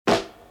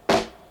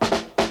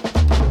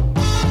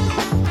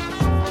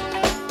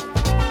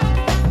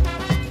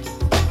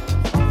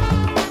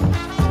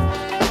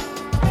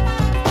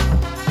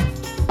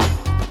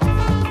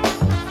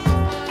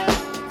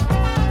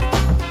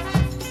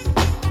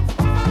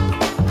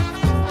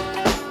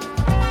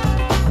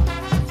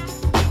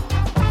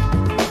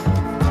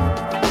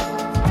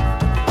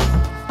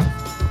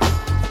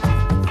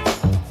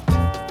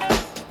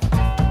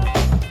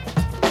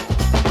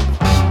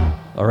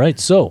right.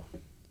 So,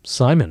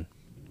 Simon,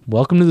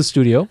 welcome to the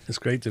studio. It's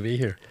great to be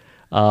here.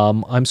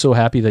 I'm so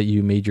happy that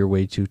you made your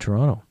way to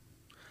Toronto.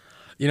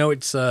 You know,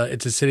 it's a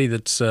city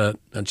that's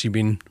actually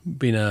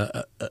been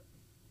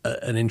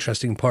an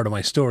interesting part of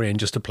my story, and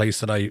just a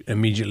place that I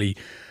immediately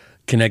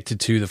connected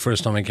to the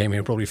first time I came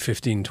here, probably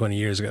 15, 20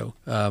 years ago.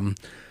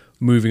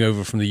 Moving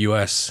over from the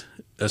UK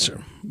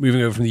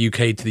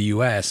to the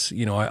US,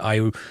 you know,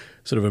 I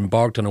sort of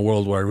embarked on a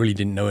world where I really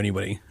didn't know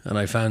anybody, and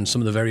I found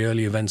some of the very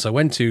early events I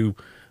went to,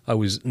 I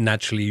was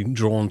naturally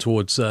drawn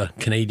towards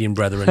Canadian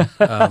brethren.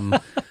 I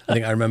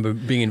think I remember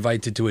being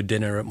invited to a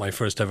dinner at my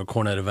first ever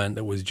Cornet event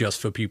that was just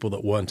for people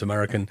that weren't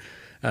American,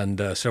 and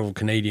several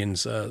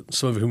Canadians,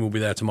 some of whom will be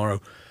there tomorrow,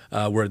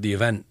 were at the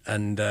event.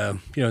 And,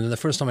 you know, the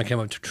first time I came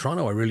up to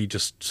Toronto, I really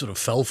just sort of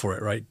fell for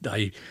it, right?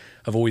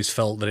 I've always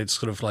felt that it's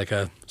sort of like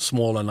a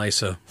smaller,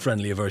 nicer,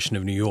 friendlier version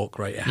of New York,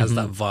 right? It has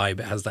that vibe,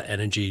 it has that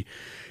energy,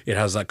 it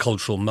has that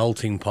cultural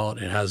melting pot,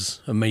 it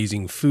has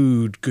amazing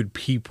food, good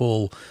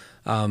people.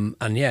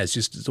 And yeah,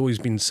 it's always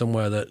been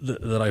somewhere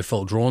that I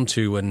felt drawn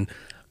to. And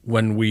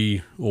when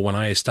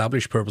I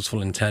established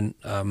Purposeful Intent,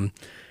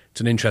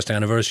 it's an interesting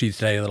anniversary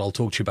today that I'll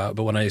talk to you about.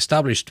 But when I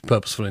established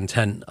Purposeful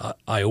Intent,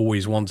 I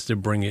always wanted to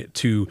bring it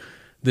to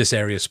this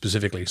area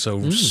specifically.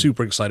 So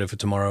super excited for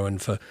tomorrow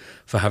and for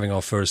having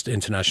our first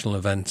international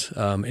event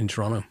in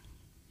Toronto.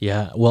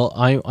 Yeah, well,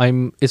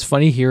 I'm. It's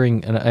funny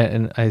hearing,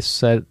 and I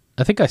said,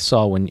 I think I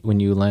saw when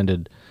you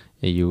landed.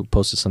 You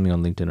posted something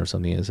on LinkedIn or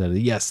something and said,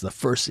 yes, the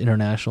first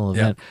international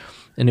event. Yeah.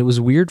 And it was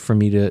weird for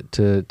me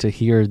to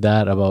hear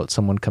that about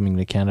someone coming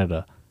to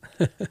Canada.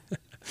 I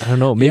don't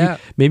know.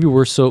 Maybe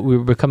we're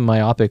becoming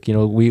myopic. You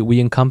know, we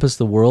encompass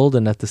the world,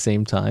 and at the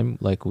same time,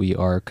 like, we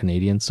are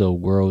Canadians, so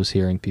we're always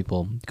hearing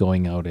people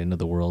going out into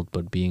the world,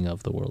 but being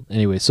of the world.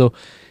 Anyway, so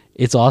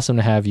it's awesome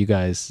to have you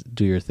guys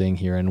do your thing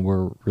here, and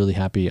we're really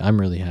happy.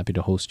 I'm really happy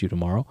to host you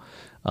tomorrow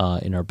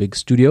in our big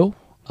studio.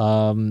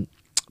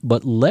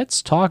 But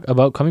let's talk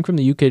about coming from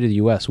the UK to the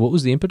US. What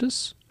was the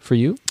impetus for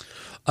you?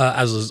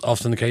 As is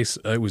often the case,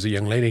 it was a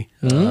young lady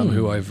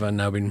who I've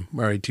now been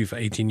married to for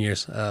 18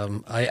 years.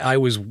 I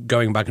was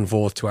going back and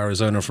forth to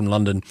Arizona from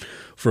London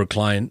for a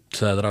client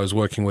that I was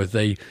working with.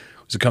 It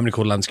was a company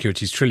called Land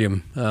Securities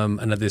Trillium.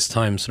 And at this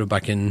time, sort of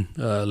back in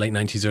late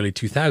 90s, early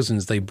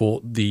 2000s, they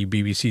bought the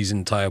BBC's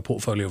entire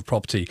portfolio of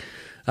property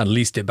and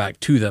leased it back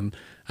to them.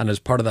 And as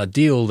part of that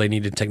deal, they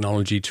needed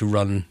technology to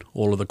run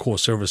all of the core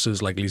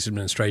services like lease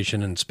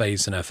administration and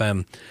space and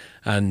FM.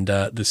 And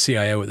the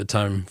CIO at the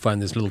time found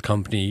this little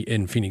company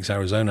in Phoenix,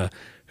 Arizona,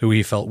 who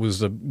he felt was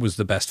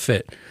the best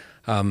fit.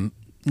 None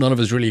of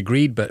us really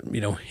agreed, but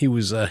you know, he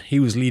was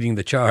leading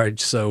the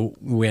charge, so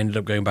we ended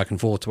up going back and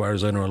forth to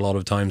Arizona a lot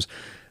of times.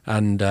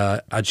 And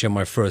actually, on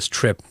my first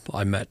trip,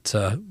 I met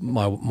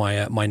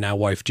my now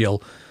wife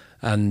Jill.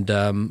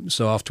 And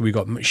so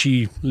after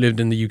she lived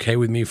in the UK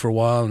with me for a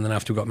while, and then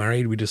after we got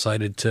married, we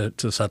decided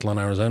to settle in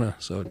Arizona.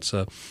 So it's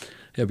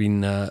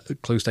been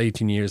close to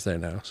 18 years there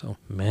now. So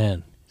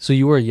man, so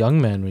you were a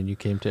young man when you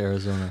came to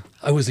Arizona.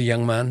 I was a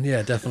young man,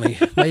 yeah, definitely.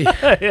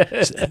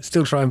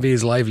 Still try and be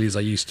as lively as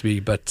I used to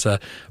be, but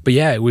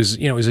yeah, it was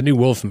a new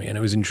world for me, and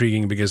it was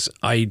intriguing because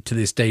I to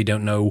this day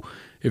don't know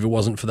if it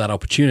wasn't for that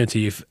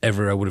opportunity if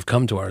ever I would have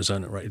come to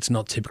Arizona. Right, it's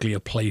not typically a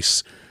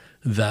place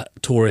that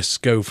tourists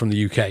go from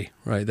the UK,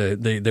 right?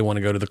 They want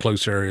to go to the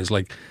closer areas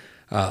like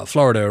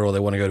Florida, or they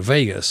want to go to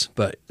Vegas.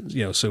 But,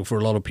 you know, so for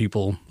a lot of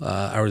people,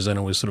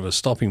 Arizona was sort of a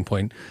stopping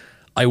point.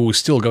 I will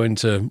still go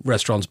into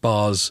restaurants,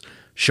 bars,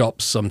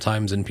 shops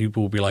sometimes, and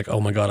people will be like,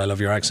 oh my God, I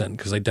love your accent,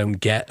 because they don't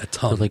get a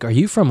ton. They're like, are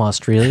you from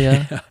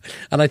Australia? Yeah.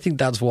 And I think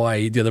that's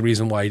the other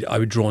reason why I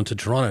was drawn to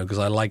Toronto, because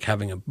I like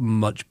having a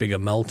much bigger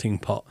melting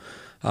pot.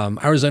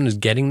 Arizona's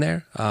getting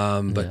there,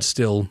 but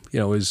still,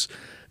 you know,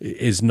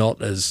 is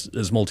not as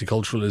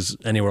multicultural as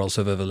anywhere else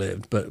I've ever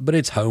lived, but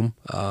it's home.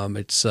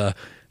 It's a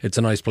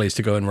nice place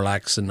to go and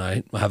relax, and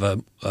I have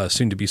a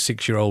soon to be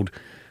 6-year-old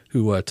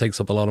who takes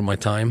up a lot of my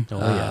time,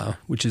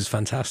 which is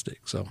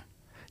fantastic. So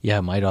yeah,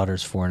 my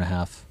daughter's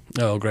 4.5.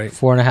 Oh, great.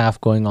 4.5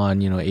 going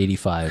on,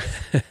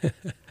 85.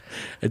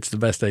 It's the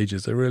best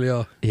ages. They really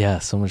are. Yeah,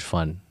 so much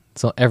fun.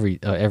 So every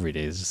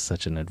day is just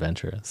such an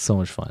adventure. So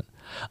much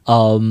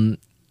fun.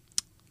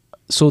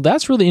 So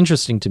that's really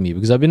interesting to me,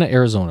 because I've been to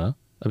Arizona.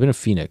 I've been to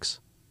Phoenix.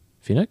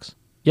 Phoenix?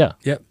 Yeah.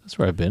 Yep. That's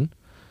where I've been.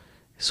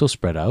 So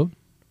spread out.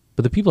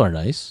 But the people are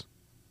nice.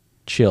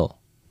 Chill.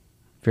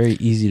 Very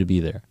easy to be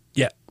there.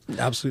 Yeah,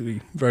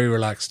 absolutely. Very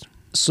relaxed.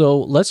 So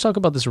let's talk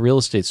about this real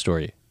estate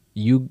story.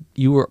 You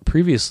were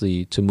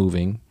previously to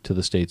moving to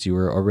the States, you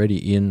were already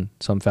in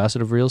some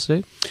facet of real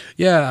estate?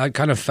 Yeah, I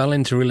kind of fell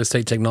into real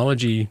estate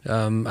technology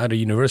out of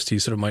university.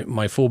 Sort of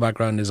my full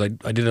background is I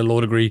did a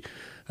law degree.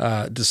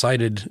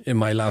 Decided in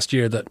my last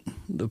year that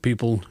the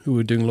people who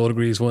were doing law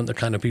degrees weren't the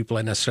kind of people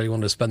I necessarily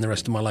wanted to spend the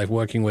rest of my life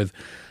working with,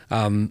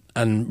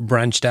 and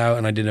branched out,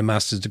 and I did a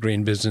master's degree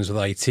in business with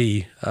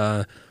IT.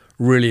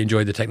 Really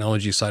enjoyed the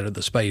technology side of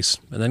the space,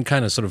 and then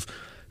kind of sort of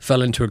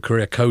fell into a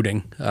career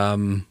coding,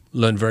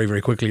 learned very,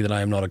 very quickly that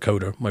I am not a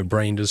coder. My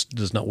brain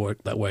does not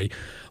work that way.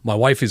 My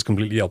wife is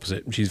completely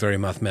opposite. She's very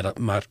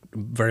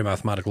very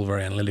mathematical,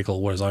 very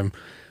analytical, whereas I'm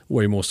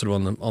way more sort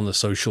of on the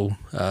social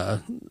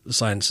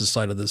sciences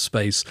side of the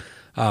space.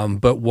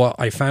 But what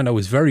I found I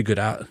was very good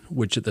at,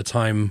 which at the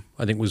time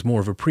I think was more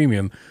of a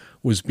premium,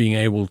 was being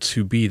able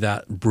to be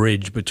that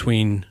bridge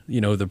between,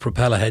 the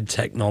propeller head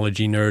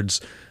technology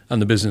nerds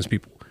and the business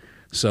people.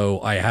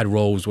 So I had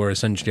roles where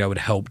essentially I would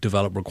help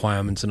develop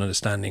requirements and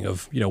understanding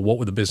of, what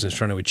were the business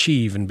trying to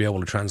achieve, and be able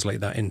to translate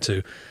that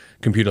into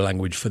computer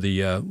language for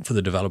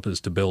the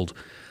developers to build.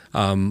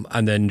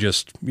 And then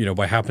just,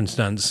 by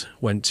happenstance,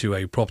 went to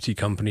a property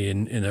company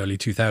in early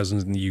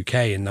 2000s in the UK,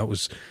 and that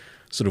was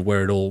sort of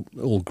where it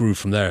all grew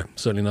from there.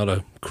 Certainly not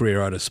a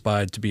career I'd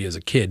aspired to be as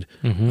a kid.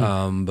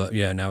 Mm-hmm. But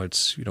yeah, now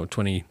it's,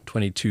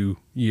 22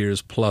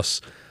 years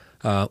plus,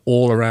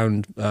 all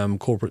around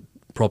corporate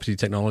property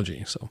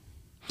technology. So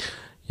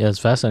yeah, it's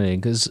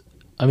fascinating because,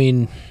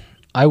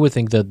 I would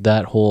think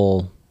that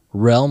whole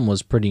realm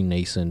was pretty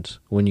nascent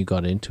when you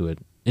got into it.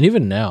 And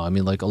even now,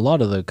 like a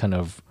lot of the kind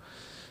of,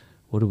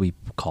 what do we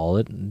call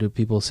it? Do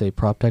people say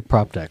prop tech?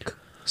 Prop tech.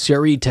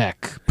 CRE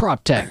tech,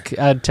 prop tech,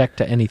 add tech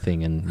to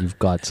anything and you've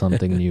got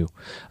something new.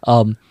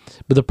 But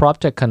the prop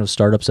tech kind of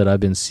startups that I've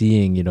been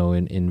seeing,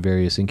 in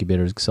various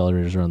incubators,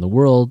 accelerators around the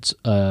world,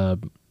 are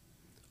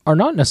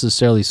not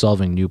necessarily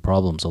solving new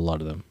problems, a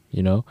lot of them,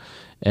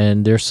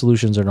 and their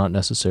solutions are not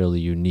necessarily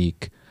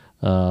unique.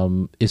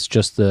 It's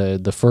just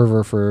the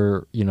fervor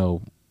for,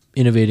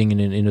 innovating in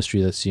an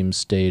industry that seems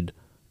stayed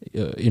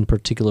in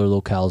particular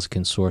locales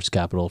can source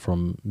capital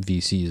from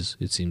VCs,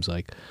 it seems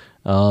like.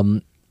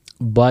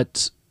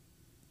 But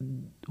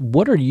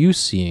what are you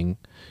seeing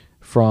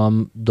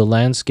from the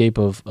landscape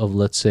of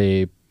let's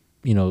say,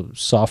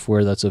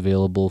 software that's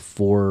available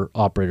for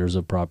operators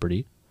of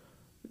property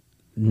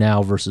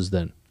now versus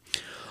then?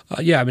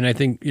 I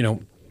think,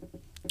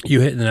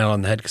 you hit the nail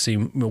on the head,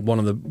 Kasim. One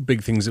of the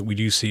big things that we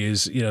do see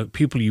is,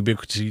 people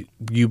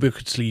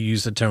ubiquitously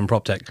use the term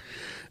prop tech.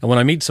 And when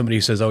I meet somebody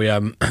who says, oh yeah,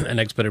 I'm an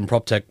expert in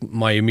prop tech,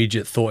 my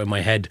immediate thought in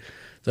my head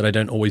that I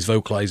don't always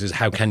vocalize is,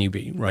 how can you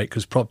be, right?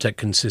 Because prop tech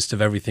consists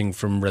of everything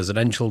from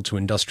residential to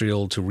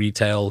industrial to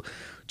retail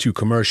to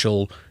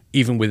commercial.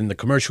 Even within the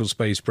commercial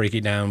space, break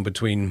it down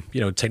between,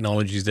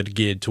 technologies that are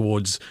geared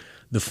towards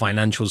the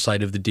financial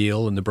side of the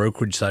deal and the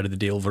brokerage side of the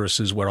deal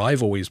versus where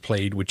I've always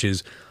played, which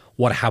is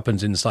what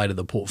happens inside of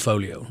the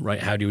portfolio, right?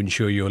 How do you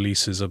ensure your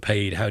leases are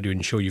paid? How do you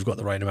ensure you've got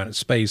the right amount of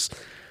space?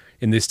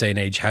 In this day and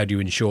age, how do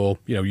you ensure,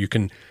 you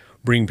can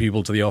bring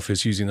people to the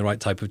office using the right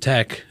type of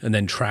tech and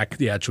then track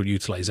the actual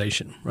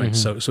utilization, right?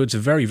 Mm-hmm. So it's a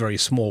very, very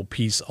small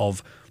piece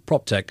of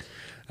prop tech.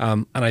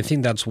 And I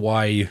think that's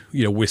why,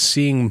 we're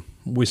seeing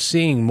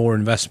more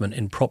investment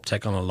in prop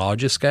tech on a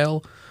larger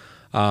scale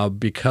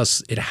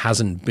because it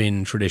hasn't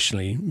been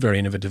traditionally very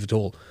innovative at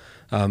all.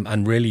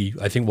 And really,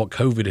 I think what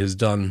COVID has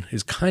done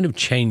is kind of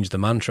changed the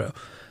mantra.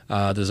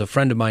 There's a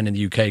friend of mine in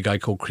the UK, a guy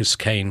called Chris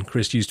Kane.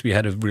 Chris used to be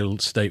head of real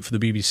estate for the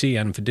BBC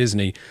and for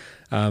Disney.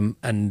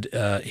 And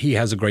he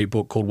has a great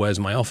book called Where's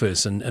My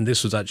Office? And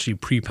this was actually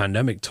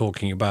pre-pandemic,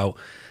 talking about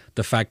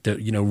the fact that,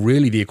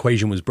 really the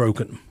equation was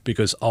broken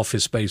because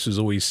office space was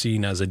always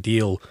seen as a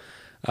deal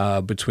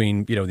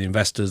between, the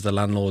investors, the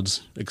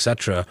landlords,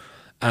 etc.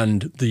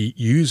 And the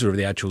user of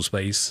the actual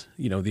space,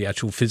 the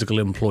actual physical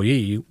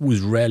employee,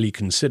 was rarely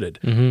considered.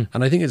 Mm-hmm.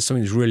 And I think it's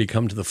something that's really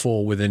come to the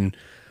fore within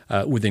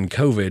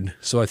COVID.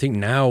 So I think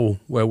now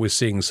where we're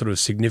seeing sort of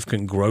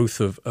significant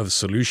growth of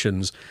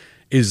solutions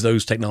is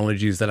those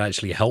technologies that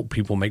actually help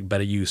people make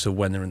better use of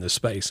when they're in the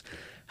space,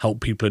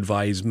 help people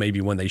advise maybe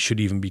when they should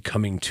even be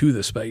coming to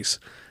the space.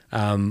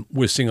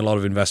 We're seeing a lot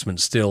of investment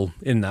still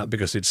in that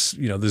because it's,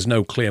 there's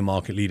no clear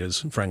market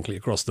leaders, frankly,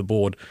 across the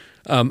board.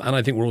 And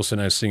I think we're also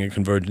now seeing a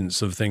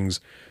convergence of things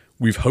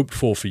we've hoped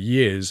for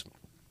years,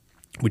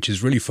 which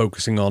is really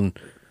focusing on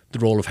the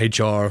role of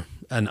HR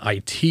and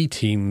IT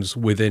teams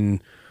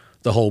within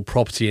the whole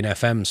property and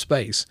FM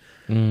space.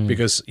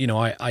 Because,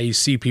 I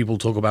see people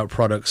talk about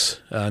products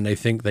and they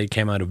think they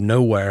came out of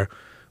nowhere,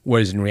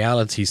 whereas in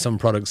reality, some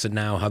products that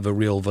now have a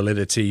real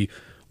validity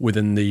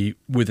within the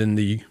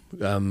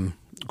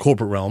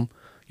corporate realm,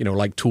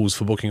 like tools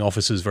for booking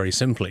offices, very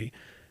simply.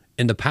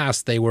 In the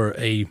past, they were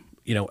a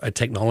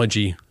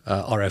technology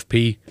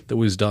RFP that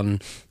was done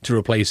to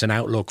replace an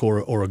Outlook or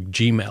a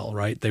Gmail,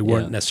 right? They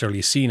weren't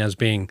necessarily seen as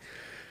being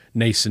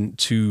nascent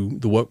to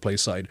the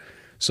workplace side.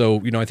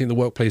 So, I think the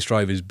workplace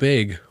drive is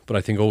big, but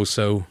I think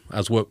also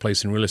as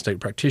workplace and real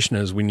estate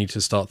practitioners, we need to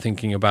start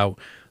thinking about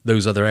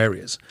those other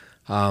areas.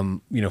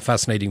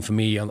 Fascinating for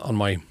me on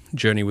my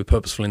journey with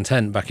Purposeful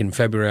Intent. Back in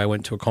February, I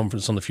went to a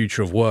conference on the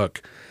future of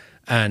work,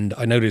 and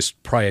I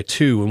noticed prior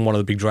to, and one of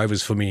the big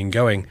drivers for me in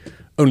going,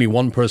 only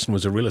one person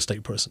was a real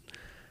estate person.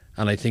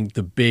 And I think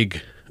the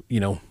big,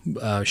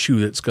 shoe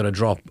that's going to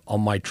drop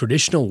on my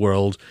traditional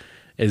world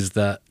is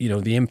that,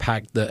 the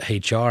impact that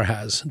HR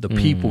has, the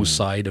people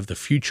side of the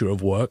future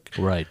of work,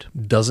 right,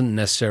 doesn't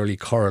necessarily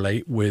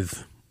correlate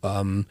with,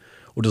 or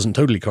doesn't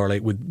totally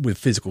correlate with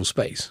physical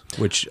space,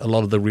 which a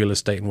lot of the real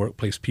estate and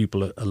workplace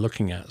people are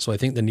looking at. So I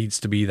think there needs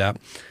to be that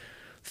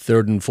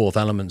third and fourth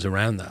elements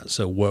around that.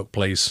 So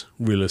workplace,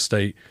 real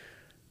estate,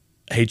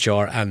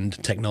 HR,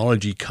 and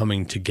technology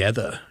coming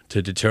together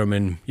to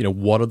determine,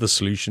 what are the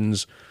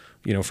solutions,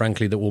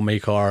 frankly, that will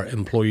make our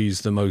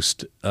employees the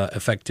most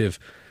effective,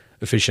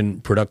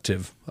 efficient,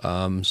 productive.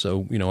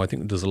 So I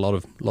think there's a lot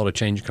of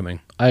change coming.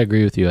 I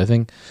agree with you. I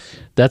think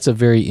that's a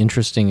very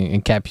interesting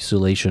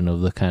encapsulation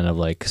of the kind of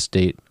like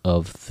state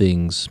of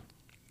things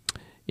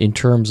in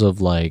terms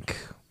of like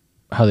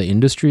how the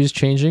industry is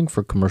changing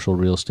for commercial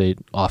real estate,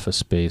 office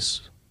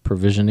space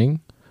provisioning,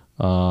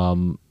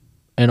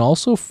 and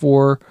also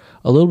for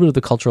a little bit of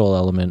the cultural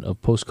element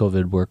of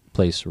post-COVID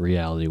workplace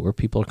reality, where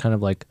people are kind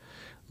of like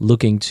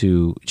looking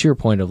to your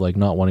point of like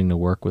not wanting to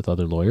work with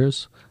other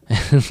lawyers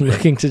and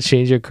looking to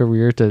change your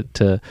career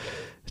to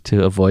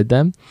avoid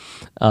them.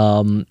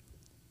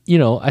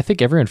 I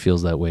think everyone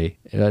feels that way,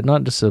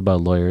 not just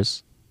about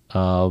lawyers.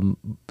 Some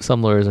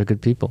lawyers are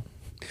good people.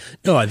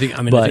 No, I think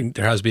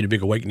there has been a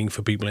big awakening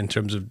for people in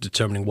terms of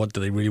determining what do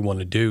they really want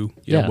to do.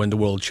 When the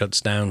world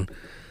shuts down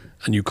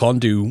and you can't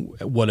do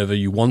whatever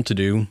you want to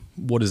do,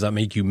 what does that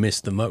make you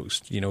miss the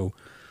most?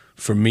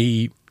 For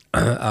me,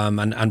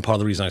 and part of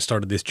the reason I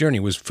started this journey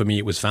was, for me,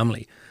 it was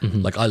family.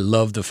 Mm-hmm. Like, I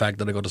love the fact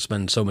that I got to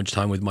spend so much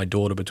time with my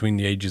daughter between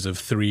the ages of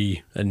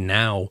 3 and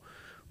now,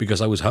 because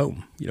I was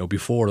home.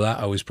 Before that,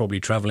 I was probably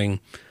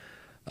traveling.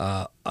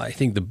 I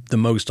think the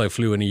most I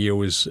flew in a year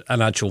was,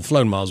 an actual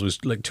flown miles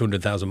was like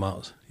 200,000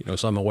 miles.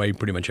 So I'm away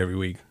pretty much every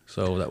week.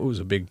 So that was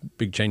a big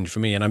change for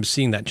me, and I'm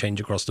seeing that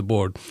change across the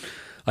board.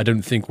 I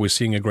don't think we're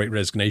seeing a great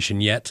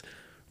resignation yet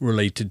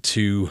related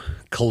to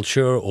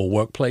culture or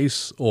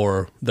workplace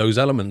or those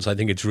elements. I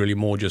think it's really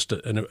more just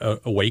an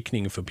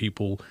awakening for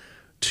people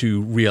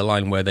to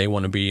realign where they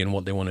want to be and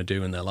what they want to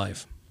do in their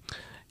life.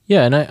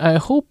 Yeah, and I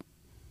hope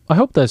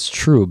that's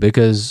true,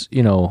 because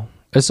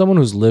as someone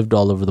who's lived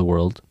all over the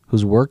world,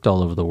 who's worked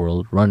all over the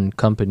world, run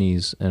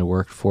companies and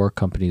worked for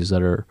companies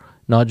that are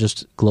not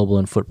just global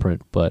in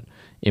footprint, but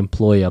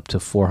employ up to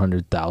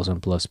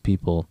 400,000 plus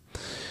people,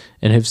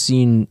 and have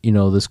seen,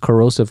 this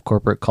corrosive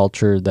corporate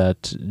culture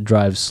that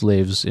drives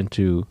slaves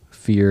into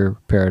fear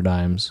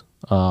paradigms,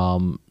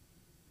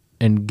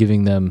 and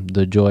giving them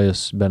the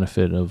joyous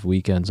benefit of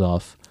weekends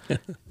off.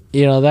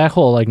 That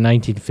whole like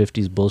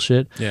 1950s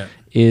bullshit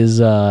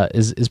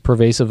is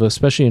pervasive,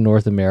 especially in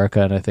North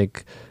America, and I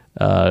think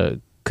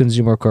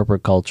consumer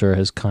corporate culture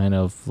has kind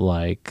of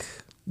like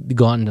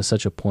gotten to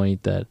such a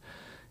point that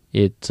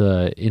it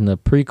in the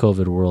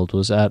pre-COVID world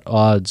was at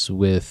odds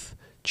with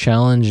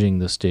challenging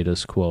the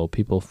status quo.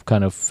 People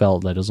kind of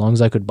felt that as long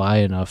as I could buy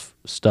enough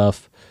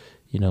stuff,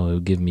 it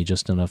would give me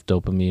just enough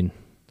dopamine.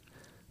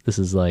 This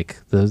is like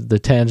the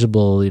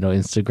tangible,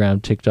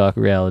 Instagram, TikTok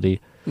reality.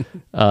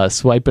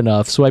 Swipe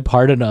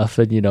hard enough,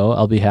 and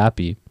I'll be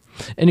happy.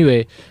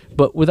 Anyway,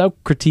 but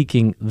without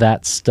critiquing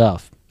that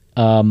stuff,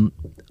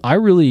 I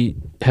really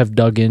have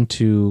dug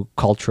into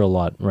culture a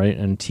lot, right,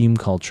 and team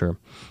culture,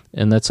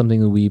 and that's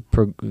something that we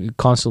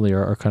constantly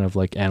are kind of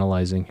like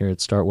analyzing here at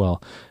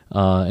Startwell.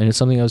 And it's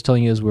something I was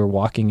telling you as we were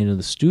walking into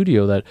the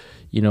studio that,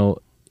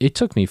 it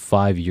took me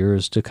 5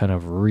 years to kind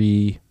of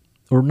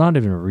or not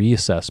even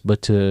reassess,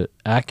 but to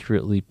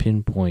accurately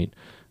pinpoint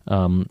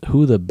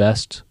who the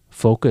best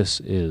focus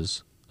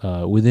is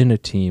within a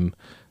team,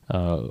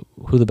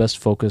 who the best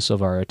focus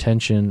of our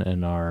attention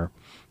and our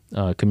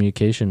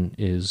communication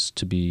is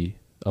to be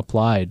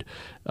applied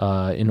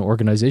in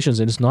organizations.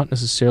 And it's not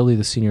necessarily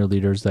the senior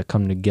leaders that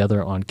come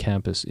together on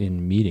campus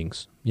in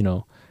meetings,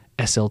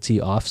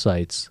 SLT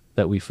offsites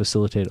that we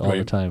facilitate all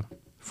the time.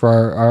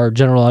 For our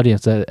general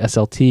audience,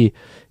 SLT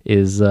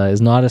is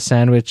not a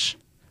sandwich.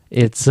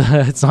 It's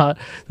not.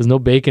 There's no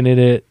bacon in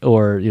it,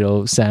 or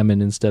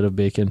salmon instead of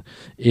bacon.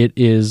 It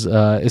is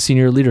a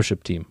senior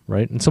leadership team,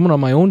 right? And someone on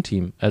my own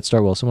team at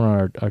Startwell, someone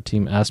on our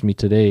team asked me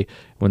today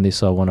when they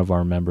saw one of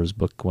our members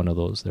book one of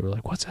those. They were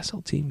like, "What's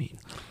SLT mean?"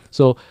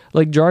 So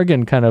like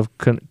jargon kind of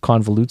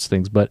convolutes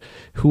things, but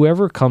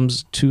whoever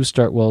comes to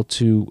Startwell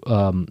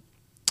to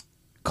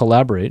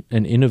collaborate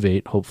and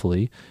innovate,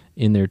 hopefully,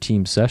 in their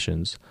team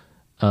sessions,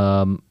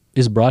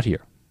 is brought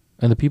here.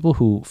 And the people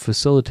who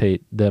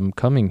facilitate them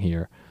coming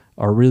here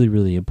are really,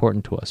 really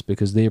important to us,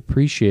 because they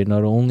appreciate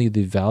not only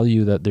the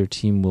value that their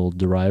team will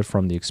derive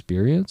from the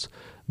experience,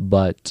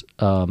 but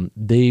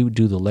they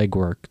do the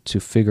legwork to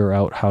figure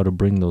out how to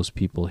bring those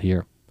people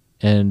here.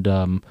 And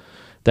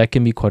that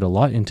can be quite a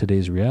lot in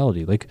today's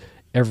reality. Like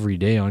every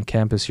day on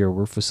campus here,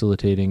 we're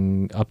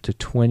facilitating up to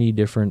 20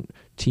 different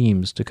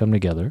teams to come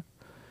together.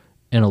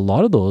 And a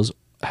lot of those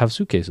have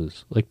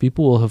suitcases. Like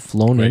people will have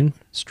flown in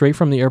straight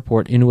from the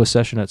airport into a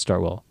session at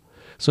Startwell.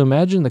 So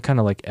imagine the kind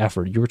of like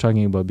effort. You were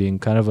talking about being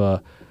kind of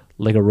a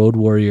road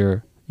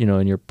warrior,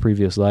 in your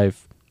previous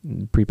life,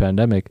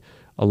 pre-pandemic.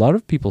 A lot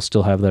of people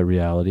still have that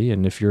reality.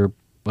 And if you're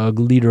a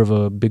leader of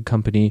a big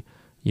company,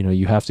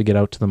 you have to get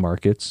out to the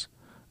markets.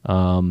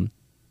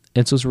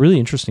 And so it's really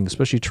interesting,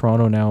 especially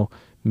Toronto now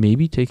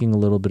maybe taking a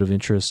little bit of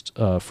interest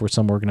for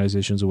some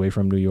organizations away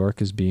from New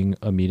York as being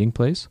a meeting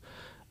place.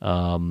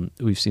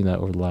 We've seen that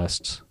over the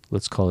last,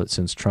 let's call it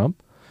since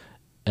Trump,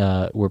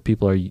 where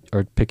people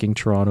are picking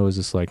Toronto as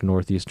this like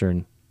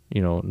northeastern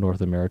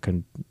North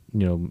American,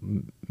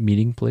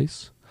 meeting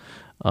place.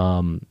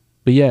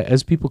 But yeah,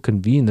 as people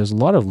convene, there's a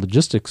lot of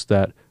logistics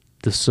that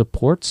the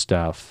support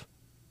staff,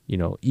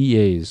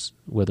 EAs,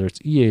 whether it's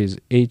EAs,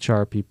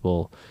 HR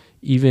people,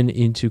 even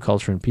into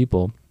culture and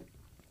people,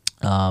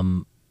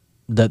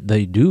 that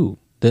they do.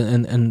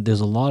 And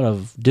there's a lot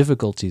of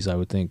difficulties, I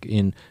would think,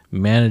 in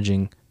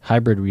managing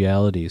hybrid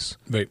realities.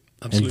 Right,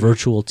 absolutely. And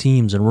virtual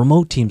teams and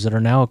remote teams that are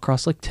now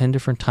across like 10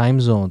 different time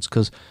zones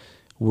because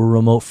we're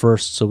remote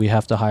first, so we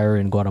have to hire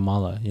in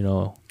Guatemala.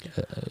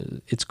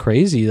 It's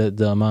crazy that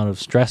the amount of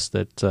stress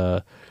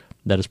that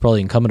is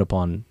probably incumbent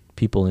upon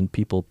people in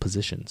people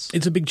positions.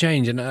 It's a big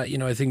change, and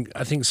I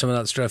think some of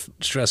that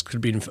stress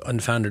could be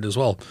unfounded as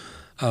well.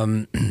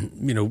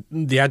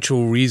 The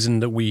actual reason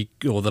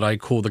that I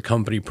call the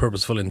company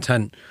Purposeful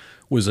Intent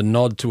was a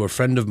nod to a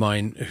friend of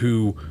mine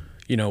who,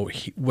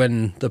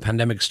 when the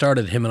pandemic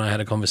started, him and I had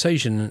a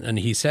conversation, and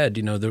he said,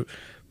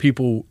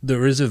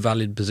 there is a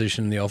valid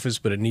position in the office,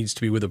 but it needs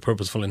to be with a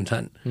purposeful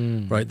intent,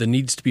 right? There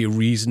needs to be a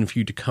reason for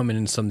you to come in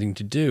and something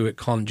to do. It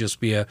can't just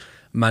be a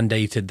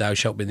mandated, thou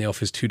shalt be in the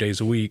office 2 days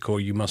a week, or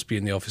you must be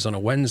in the office on a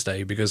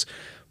Wednesday, because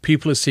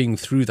people are seeing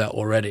through that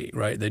already,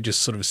 right? They're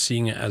just sort of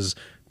seeing it as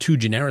too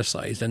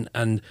genericized,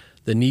 and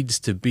there needs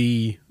to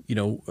be,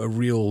 a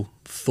real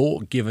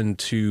thought given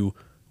to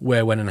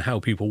where, when, and how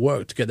people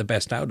work to get the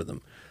best out of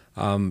them.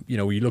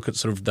 You look at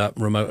sort of that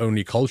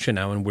remote-only culture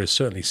now, and we're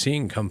certainly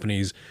seeing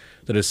companies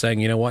that are saying,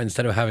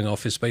 instead of having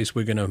office space,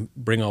 we're going to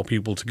bring our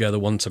people together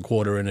once a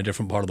quarter in a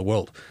different part of the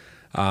world.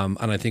 And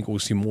I think we'll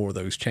see more of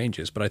those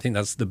changes. But I think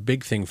that's the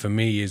big thing for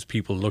me, is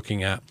people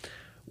looking at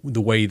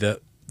the way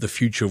that the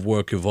future of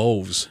work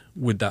evolves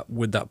with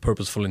that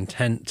purposeful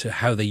intent to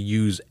how they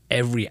use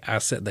every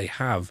asset they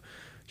have,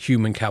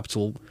 human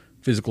capital,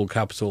 physical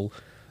capital,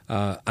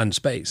 and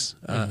space.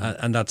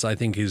 And that's, I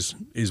think, is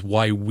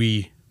why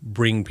we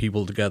bring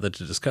people together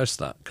to discuss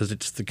that, because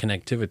it's the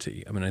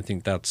connectivity. I mean, I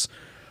think that's,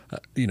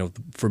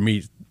 for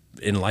me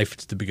in life,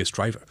 it's the biggest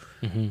driver,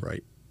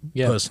 right?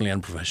 Yeah. Personally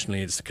and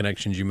professionally, it's the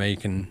connections you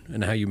make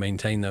and how you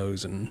maintain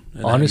those and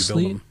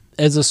honestly, how you build them.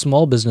 As a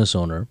small business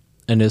owner,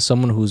 and as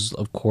someone who's,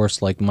 of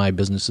course, like my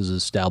business is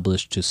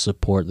established to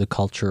support the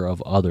culture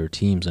of other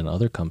teams and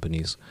other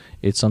companies,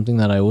 it's something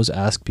that I always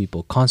ask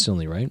people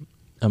constantly, right?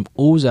 I'm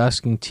always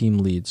asking team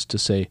leads to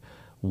say,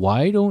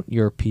 why don't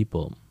your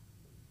people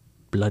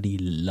bloody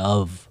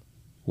love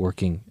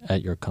working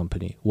at your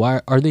company?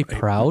 Why are they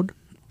proud?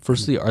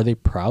 Firstly, are they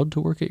proud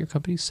to work at your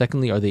company?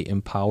 Secondly, are they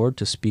empowered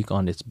to speak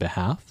on its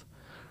behalf?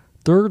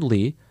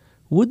 Thirdly,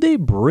 would they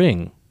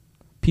bring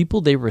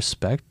people they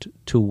respect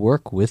to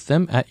work with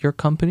them at your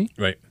company?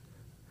 Right.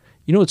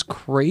 It's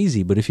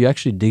crazy, but if you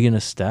actually dig into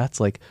stats,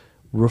 like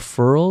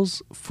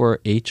referrals for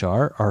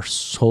HR are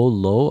so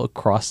low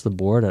across the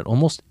board at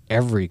almost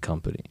every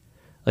company.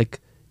 Like,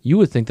 you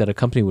would think that a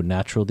company would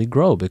naturally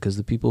grow because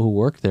the people who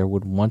work there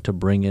would want to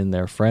bring in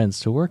their friends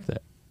to work there,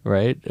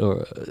 right?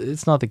 Or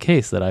it's not the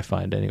case that I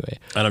find anyway.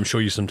 And I'm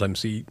sure you sometimes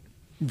see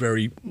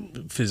very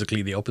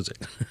physically the opposite.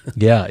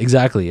 Yeah,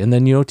 exactly. And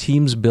then,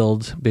 teams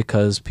build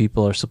because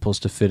people are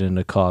supposed to fit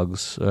into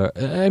cogs.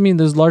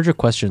 There's larger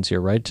questions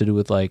here, right? To do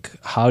with like,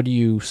 how do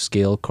you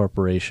scale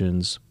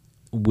corporations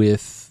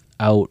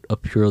without a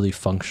purely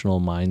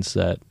functional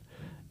mindset?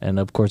 And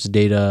of course,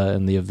 data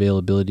and the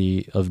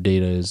availability of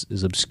data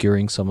is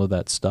obscuring some of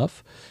that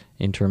stuff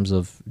in terms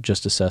of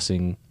just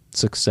assessing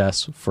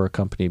success for a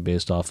company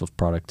based off of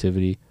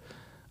productivity.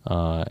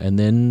 And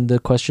then the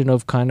question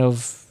of kind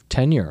of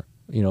tenure,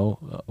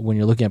 when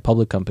you're looking at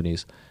public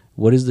companies,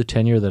 what is the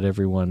tenure that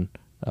everyone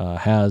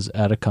has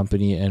at a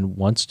company and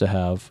wants to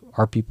have?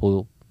 Are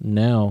people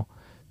now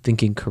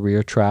thinking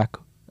career track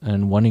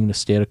and wanting to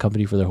stay at a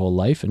company for their whole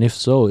life? And if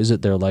so, is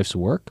it their life's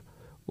work,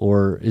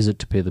 or is it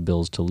to pay the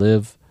bills to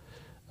live?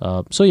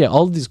 All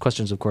of these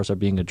questions, of course, are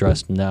being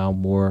addressed now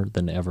more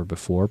than ever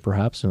before,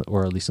 perhaps,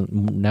 or at least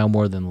now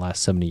more than the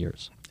last 70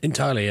 years.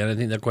 Entirely, and I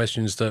think they're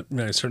questions that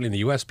certainly in the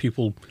US,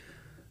 people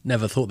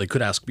never thought they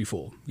could ask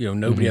before.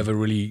 Nobody ever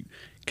really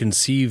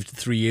conceived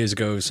 3 years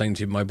ago of saying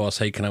to my boss,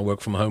 hey, can I work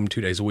from home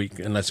 2 days a week,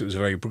 unless it was a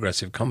very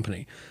progressive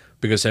company,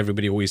 because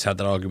everybody always had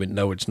that argument,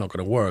 no, it's not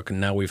going to work. And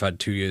now we've had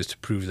 2 years to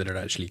prove that it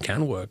actually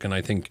can work. And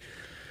I think,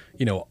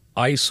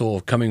 I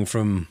saw coming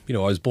from, I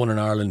was born in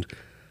Ireland,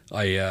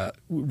 I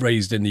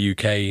raised in the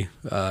UK,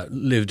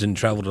 lived and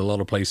traveled a lot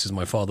of places.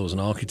 My father was an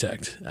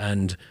architect.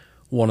 And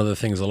one of the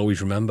things I'll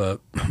always remember,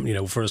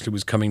 firstly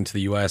was coming to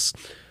the US,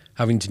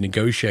 having to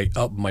negotiate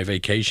up my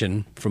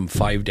vacation from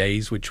 5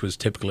 days, which was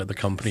typical at the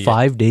company.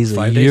 5 days a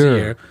year. 5 days a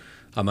year.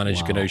 I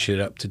managed to negotiate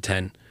it up to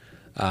 10.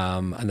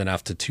 And then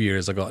after 2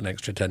 years, I got an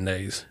extra 10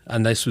 days.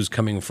 And this was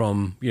coming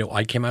from,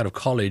 I came out of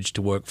college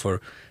to work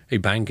for a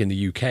bank in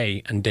the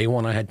UK, and day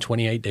one I had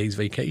 28 days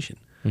vacation.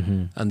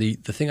 Mm-hmm. And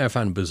the thing I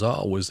found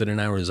bizarre was that in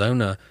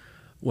Arizona,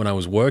 when I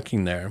was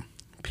working there,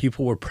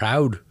 people were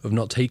proud of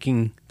not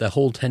taking the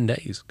whole 10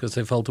 days because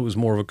they felt it was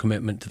more of a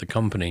commitment to the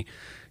company.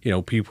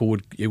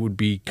 It would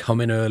be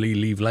come in early,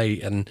 leave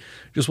late, and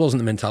just wasn't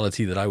the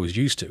mentality that I was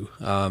used to.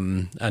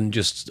 And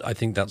just, I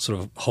think that sort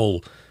of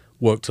whole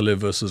work to live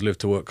versus live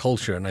to work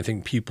culture. And I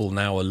think people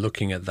now are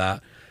looking at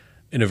that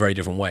in a very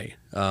different way.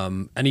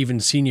 And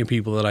even senior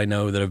people that I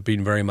know that have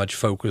been very much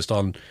focused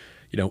on,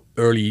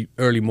 early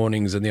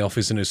mornings in the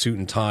office in a suit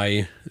and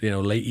tie,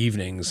 late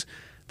evenings,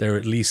 they're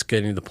at least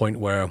getting to the point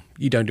where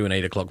you don't do an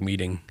 8 o'clock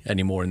meeting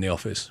anymore in the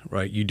office,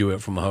 right? You do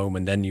it from home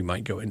and then you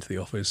might go into the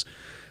office.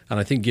 And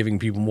I think giving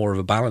people more of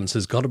a balance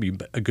has got to be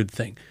a good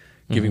thing.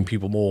 Giving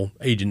people more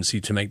agency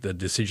to make the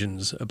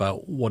decisions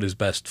about what is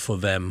best for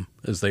them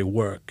as they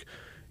work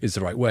is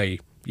the right way.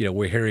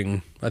 We're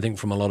hearing, I think,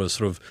 from a lot of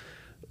sort of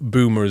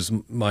boomers,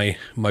 my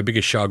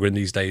biggest chagrin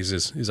these days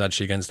is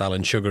actually against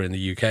Alan Sugar in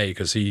the UK,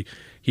 because he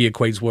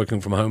equates working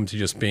from home to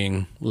just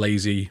being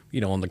lazy,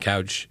 on the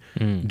couch,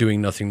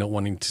 doing nothing, not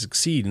wanting to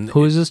succeed. And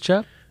who is this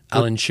chap?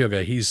 Alan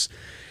Sugar. He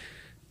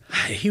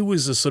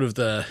was a sort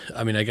of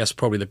I guess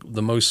probably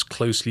the most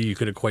closely you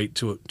could equate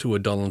to a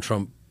Donald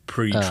Trump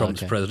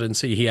pre-Trump's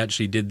presidency. He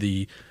actually did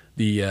the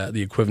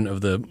equivalent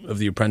of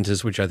the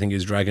Apprentice, which I think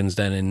is Dragon's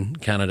Den in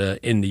Canada,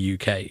 in the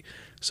UK.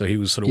 So he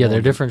was sort of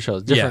they're different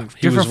shows, different Of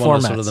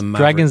formats. sort of the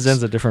Dragon's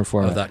Den's a different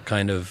format of that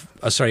kind of.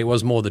 It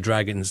was more the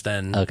Dragon's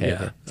Den. Okay.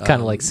 It's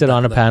kind of like sit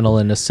on a panel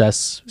and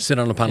assess. Sit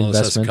on a panel and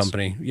assess a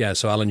company. Yeah.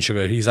 So Alan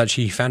Sugar, he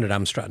founded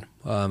Amstrad.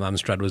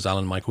 Amstrad was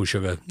Alan Michael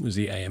Sugar, was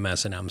the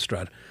AMS in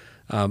Amstrad,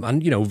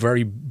 and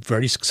very,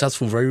 very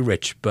successful, very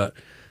rich, but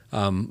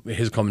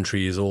his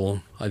commentary is all,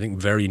 I think,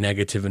 very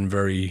negative and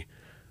very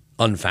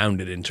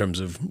unfounded in terms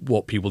of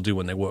what people do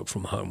when they work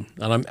from home.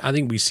 And I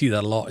think we see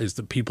that a lot, is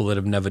the people that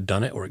have never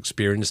done it or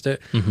experienced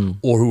it,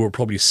 or who are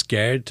probably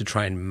scared to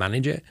try and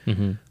manage it.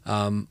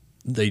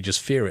 They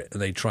just fear it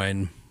and they try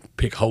and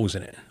pick holes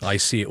in it. I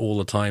see it all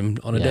the time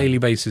on a daily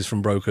basis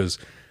from brokers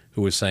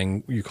who are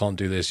saying, you can't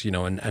do this,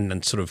 and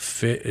then sort of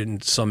fear,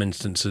 in some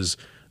instances,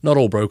 not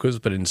all brokers,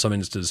 but in some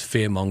instances,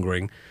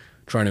 fear-mongering,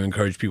 trying to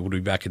encourage people to be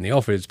back in the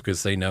office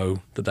because they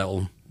know that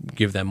will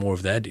give them more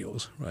of their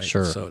deals, right?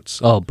 Sure. So it's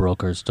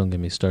brokers. Don't get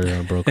me started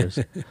on brokers.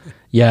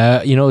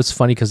 Yeah, it's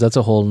funny because that's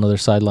a whole another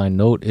sideline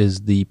note,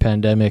 is the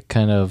pandemic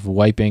kind of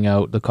wiping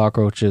out the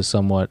cockroaches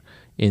somewhat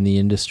in the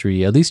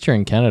industry. At least here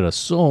in Canada,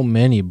 so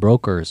many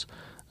brokers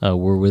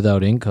were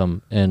without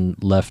income and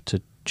left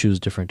to choose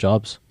different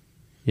jobs,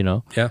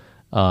 Yeah.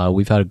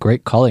 We've had a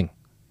great culling.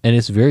 And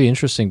it's very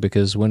interesting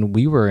because when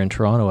we were in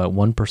Toronto at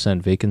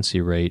 1% vacancy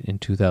rate in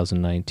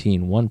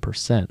 2019,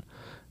 1%,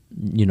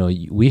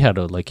 we had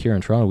here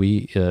in Toronto,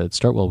 at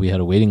Startwell, we had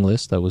a waiting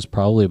list that was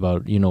probably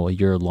about, a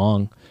year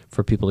long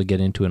for people to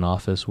get into an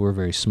office. We're a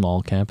very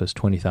small campus,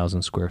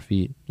 20,000 square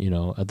feet,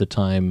 at the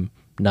time,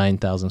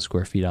 9,000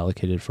 square feet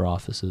allocated for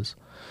offices.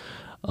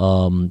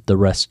 The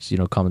rest,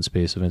 common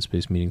space, event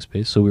space, meeting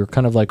space. So we were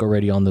kind of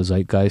already on the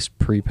zeitgeist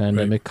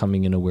pre-pandemic,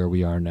 coming into where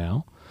we are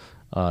now.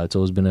 It's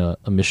always been a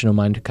mission of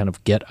mine to kind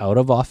of get out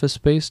of office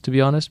space, to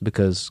be honest,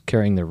 because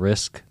carrying the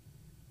risk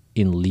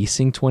in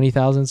leasing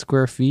 20,000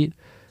 square feet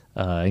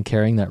and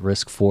carrying that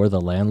risk for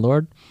the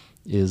landlord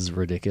is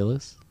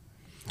ridiculous.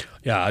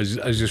 Yeah, I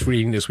was just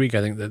reading this week,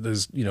 I think that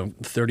there's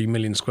 30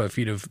 million square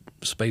feet of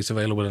space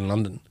available in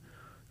London,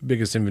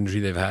 biggest inventory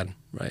they've had,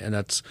 right? And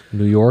that's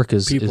New York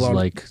is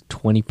like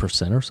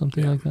 20% or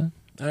something like that.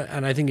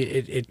 And I think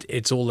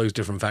it's all those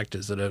different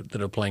factors that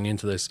are playing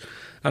into this.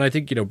 And I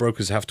think,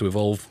 brokers have to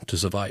evolve to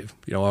survive.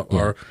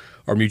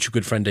 Our mutual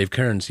good friend Dave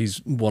Kearns,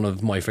 he's one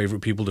of my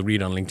favorite people to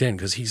read on LinkedIn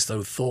because he's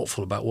so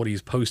thoughtful about what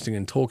he's posting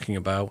and talking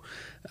about.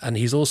 And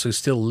he's also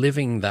still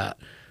living that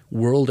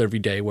world every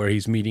day where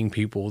he's meeting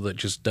people that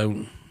just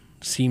don't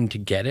seem to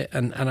get it.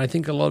 And I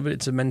think a lot of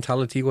it's a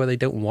mentality where they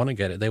don't want to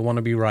get it. They want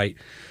to be right.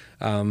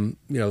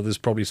 There's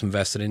probably some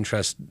vested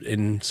interest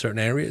in certain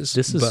areas.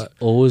 This has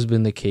always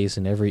been the case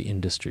in every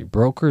industry.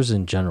 Brokers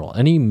in general.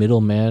 Any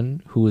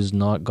middleman who has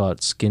not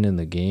got skin in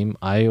the game,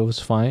 I always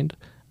find,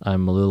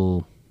 I'm a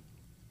little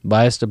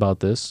biased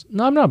about this.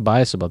 No, I'm not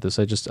biased about this.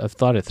 I've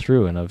thought it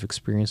through, and I've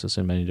experienced this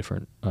in many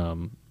different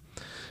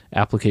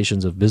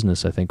applications of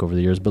business, I think, over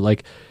the years.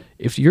 But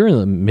if you're in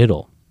the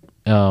middle,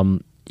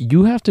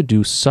 you have to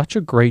do such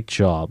a great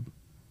job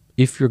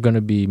if you're going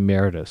to be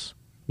meritorious,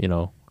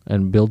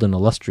 and build an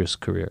illustrious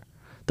career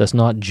that's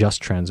not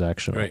just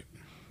transactional, right,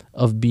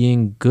 of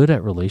being good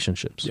at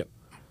relationships. Yep.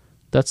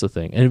 That's the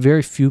thing. And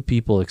very few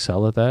people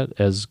excel at that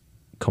as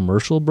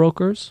commercial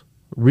brokers.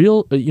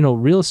 Real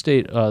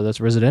estate,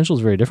 that's residential,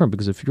 is very different,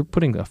 because if you're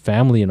putting a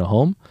family in a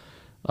home,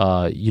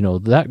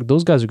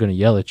 those guys are going to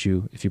yell at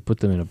you if you put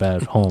them in a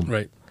bad home.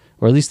 Right.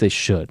 Or at least they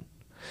should.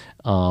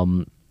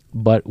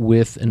 But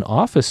with an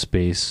office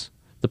space,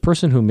 the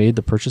person who made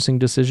the purchasing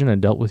decision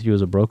and dealt with you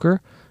as a broker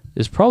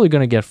is probably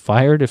going to get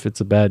fired if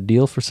it's a bad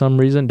deal for some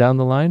reason down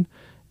the line,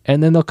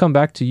 and then they'll come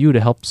back to you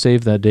to help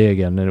save that day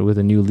again with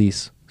a new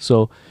lease.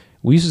 So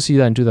we used to see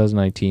that in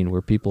 2019,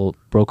 where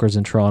brokers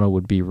in Toronto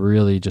would be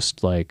really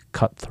just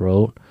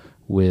cutthroat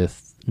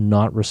with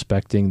not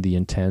respecting the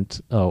intent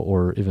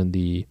or even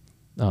the,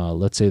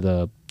 let's say,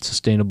 the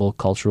sustainable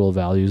cultural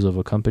values of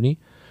a company,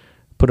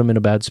 put them in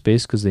a bad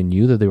space because they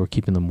knew that they were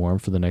keeping them warm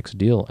for the next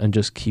deal, and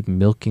just keep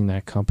milking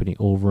that company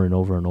over and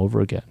over and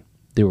over again.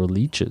 They were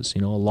leeches, a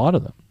lot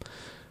of them.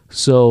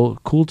 So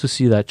cool to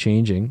see that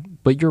changing.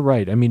 But you're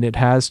right. I mean, it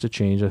has to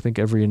change. I think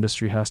every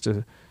industry has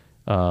to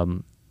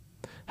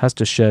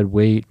shed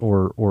weight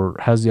or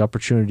has the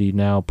opportunity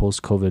now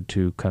post-COVID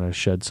to kind of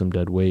shed some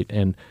dead weight.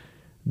 And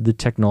the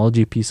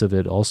technology piece of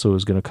it also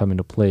is going to come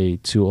into play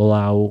to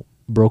allow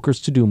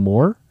brokers to do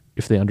more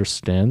if they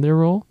understand their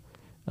role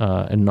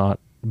and not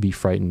be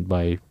frightened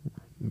by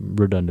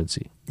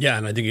redundancy. Yeah,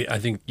 and I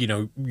think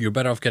you're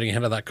better off getting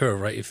ahead of that curve,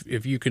 right?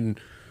 If you can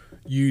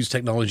use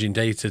technology and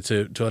data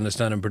to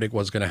understand and predict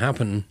what's going to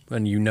happen,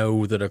 and you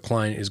know that a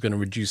client is going to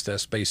reduce their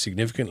space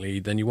significantly,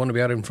 then you want to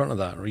be out in front of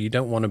that, or you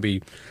don't want to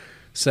be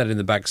sat in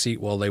the back seat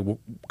while they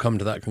come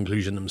to that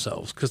conclusion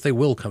themselves, because they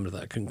will come to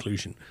that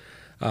conclusion.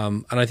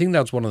 And I think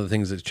that's one of the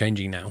things that's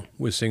changing now.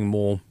 We're seeing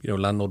more,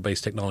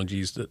 landlord-based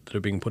technologies that are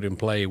being put in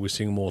play. We're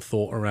seeing more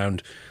thought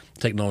around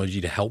technology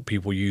to help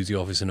people use the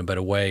office in a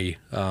better way.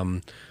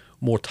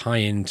 More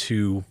tie-in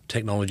to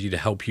technology to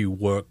help you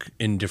work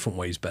in different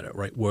ways better,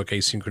 right? Work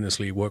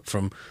asynchronously, work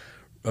from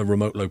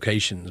remote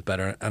locations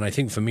better. And I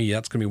think for me,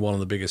 that's going to be one of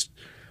the biggest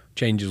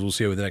changes we'll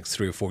see over the next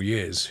 3 or 4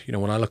 years.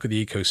 When I look at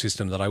the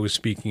ecosystem that I was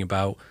speaking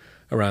about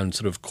around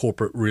sort of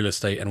corporate real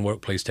estate and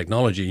workplace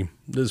technology,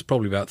 there's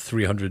probably about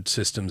 300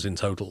 systems in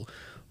total.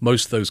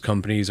 Most of those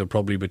companies are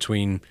probably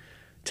between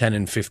 10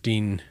 and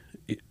 15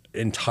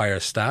 entire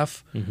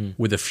staff,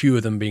 with a few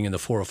of them being in the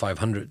 400 or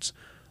 500s.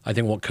 I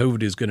think what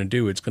COVID is going to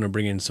do, it's going to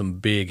bring in some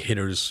big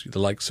hitters, the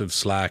likes of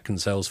Slack and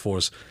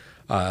Salesforce,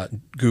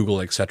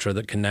 Google, etc.,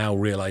 that can now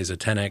realize a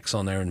 10x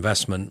on their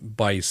investment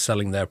by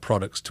selling their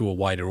products to a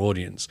wider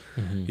audience.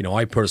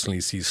 I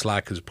personally see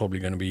Slack as probably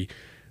going to be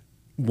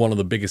one of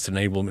the biggest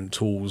enablement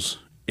tools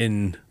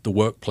in the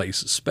workplace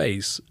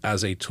space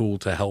as a tool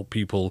to help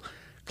people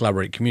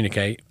collaborate,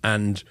 communicate,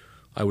 and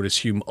I would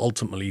assume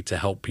ultimately to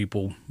help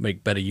people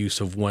make better use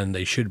of when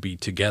they should be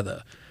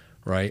together,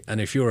 right? And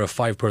if you're a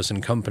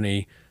 5-person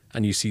company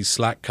and you see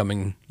Slack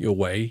coming your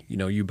way,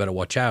 you better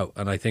watch out.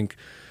 And I think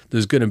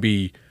there's going to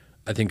be,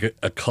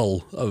 a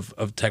cull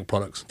of tech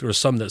products. There are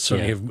some that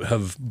certainly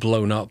have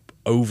blown up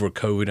over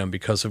COVID and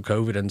because of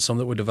COVID, and some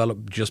that were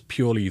developed just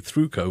purely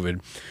through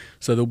COVID.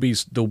 So there'll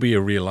be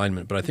a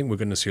realignment, but I think we're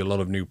going to see a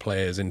lot of new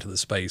players into the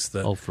space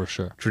that for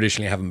sure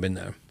traditionally haven't been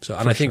there. So,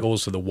 and I think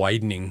also the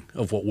widening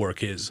of what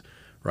work is,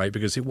 right?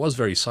 Because it was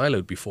very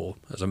siloed before,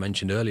 as I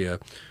mentioned earlier.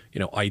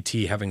 IT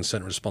having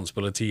certain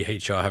responsibility,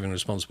 HR having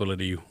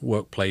responsibility,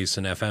 workplace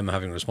and FM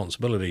having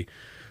responsibility.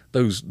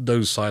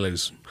 Those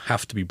silos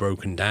have to be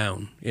broken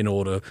down in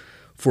order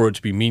for it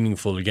to be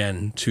meaningful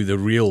again to the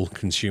real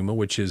consumer,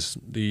 which is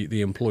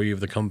the employee of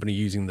the company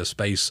using the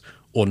space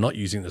or not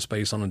using the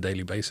space on a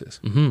daily basis.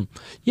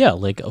 Yeah,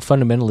 like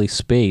fundamentally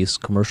space,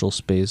 commercial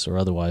space or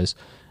otherwise,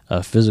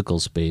 physical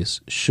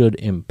space should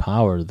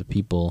empower the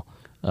people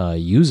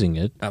using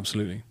it.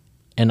 Absolutely.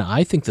 And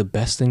I think the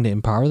best thing to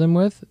empower them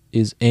with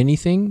is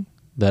anything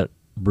that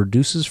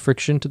reduces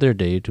friction to their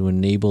day to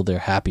enable their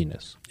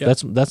happiness. Yep.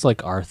 That's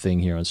like our thing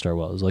here on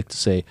Starwell, is like to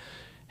say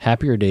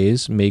happier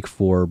days make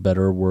for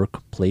better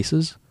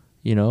workplaces,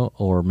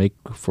 or make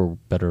for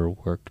better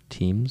work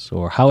teams,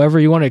 or however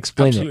you want to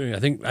explain Absolutely. it. I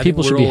think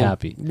people should be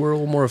happy. We're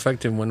all more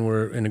effective when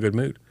we're in a good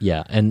mood.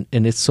 Yeah, and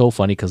it's so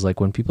funny because like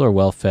when people are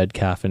well fed,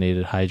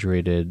 caffeinated,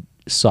 hydrated,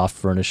 soft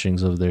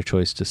furnishings of their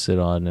choice to sit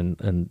on,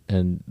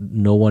 and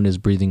no one is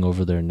breathing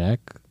over their neck,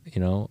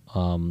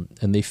 and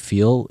they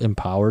feel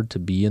empowered to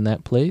be in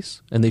that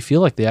place, and they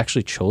feel like they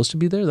actually chose to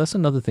be there. That's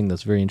another thing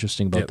that's very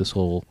interesting about this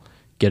whole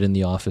get in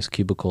the office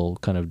cubicle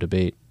kind of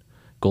debate.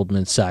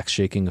 Goldman Sachs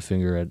shaking a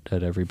finger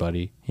at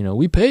everybody.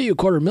 We pay you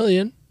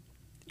 $250,000.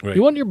 Right.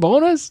 You want your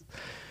bonus?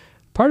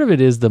 Part of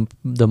it is the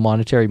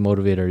monetary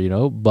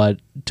motivator, but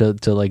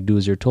to like do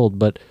as you're told.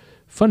 But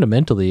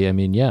fundamentally, I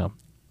mean,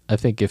 I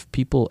think if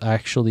people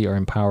actually are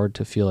empowered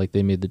to feel like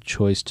they made the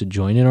choice to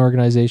join an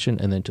organization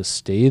and then to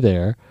stay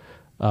there,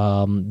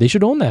 they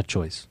should own that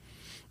choice.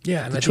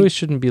 Yeah, and the choice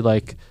shouldn't be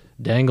like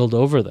dangled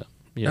over them.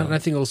 And I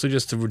think also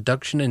just the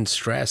reduction in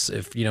stress.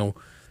 If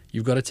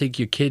you've got to take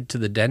your kid to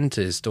the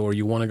dentist, or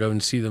you want to go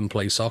and see them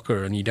play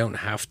soccer, and you don't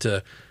have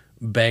to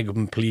beg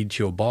and plead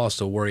to your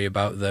boss or worry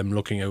about them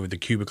looking over the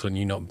cubicle and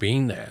you not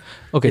being there.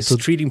 Okay, it's so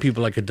treating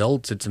people like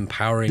adults. It's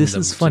empowering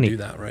them to do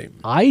that, right?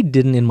 I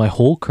didn't in my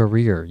whole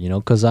career,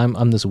 because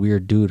I'm this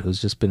weird dude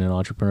who's just been an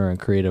entrepreneur and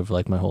creative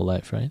like my whole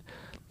life, right?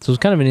 So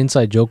it's kind of an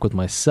inside joke with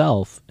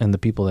myself and the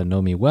people that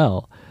know me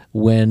well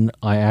when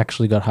I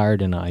actually got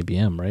hired in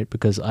IBM, right?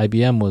 Because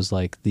IBM was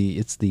like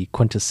it's the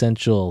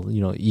quintessential,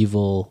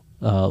 evil,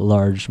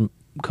 large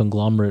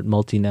conglomerate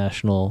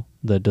multinational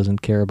that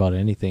doesn't care about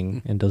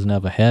anything and doesn't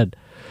have a head,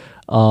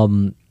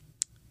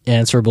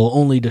 answerable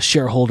only to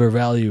shareholder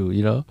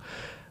value,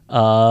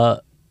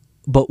 but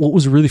what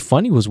was really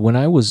funny was when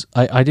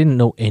I didn't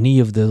know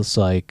any of this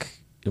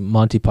like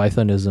Monty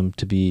Pythonism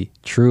to be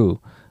true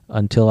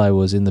until I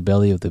was in the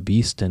belly of the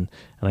beast, and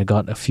I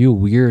got a few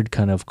weird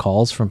kind of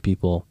calls from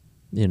people,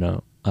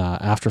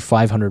 after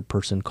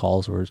 500-person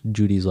calls where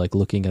Judy's like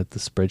looking at the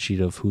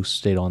spreadsheet of who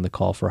stayed on the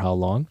call for how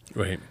long.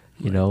 Right.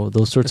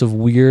 Those sorts of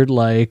weird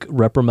like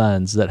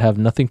reprimands that have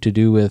nothing to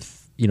do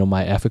with,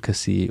 my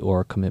efficacy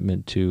or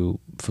commitment to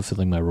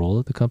fulfilling my role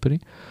at the company.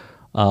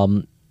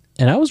 And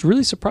I was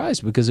really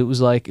surprised because it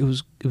was like it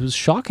was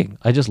shocking.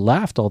 I just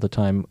laughed all the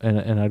time,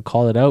 and I'd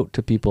call it out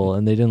to people,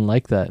 and they didn't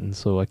like that, and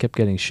so I kept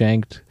getting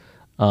shanked.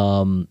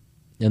 And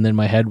then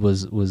my head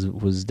was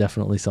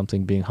definitely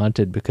something being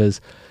hunted, because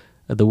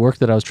the work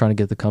that I was trying to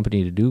get the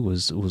company to do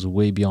was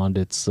way beyond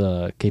its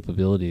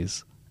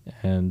capabilities,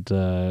 and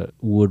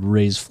would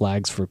raise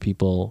flags for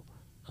people,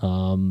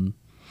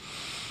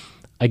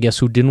 I guess,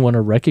 who didn't want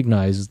to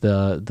recognize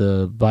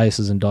the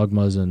biases and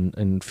dogmas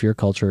and fear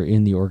culture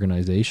in the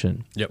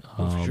organization. Yep,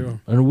 for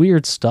sure. And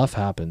weird stuff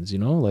happens,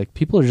 like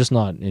people are just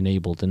not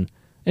enabled. And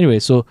anyway,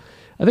 so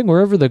I think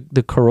wherever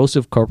the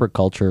corrosive corporate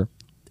culture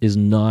is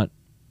not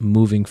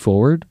moving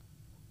forward,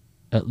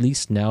 at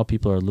least now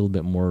people are a little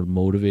bit more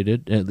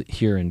motivated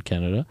here in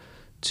Canada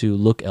to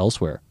look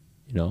elsewhere,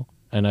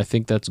 and I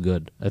think that's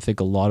good. I think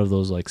a lot of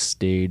those like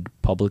staid,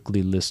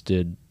 publicly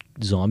listed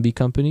zombie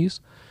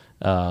companies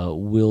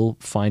will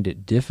find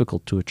it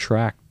difficult to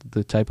attract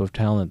the type of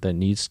talent that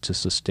needs to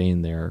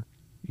sustain their,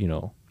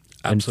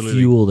 and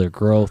fuel their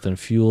growth and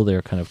fuel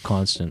their kind of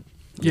constant.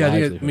 Yeah,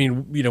 I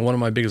mean, one of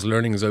my biggest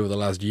learnings over the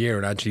last year,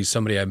 and actually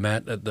somebody I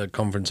met at the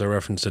conference I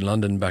referenced in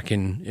London back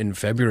in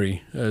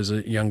February, as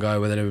a young guy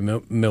by the name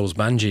of Mills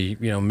Banji.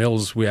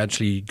 Mills, we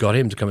actually got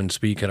him to come and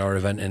speak at our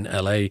event in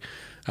LA,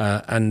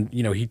 and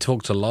he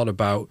talked a lot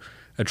about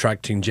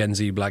attracting Gen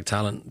Z black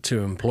talent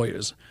to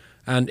employers.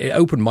 And it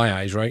opened my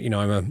eyes, right? I'm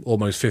an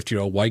almost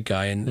 50-year-old white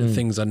guy, and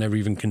things I never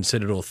even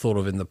considered or thought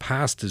of in the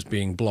past as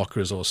being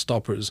blockers or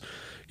stoppers,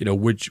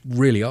 which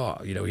really are.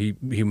 He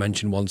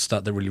mentioned one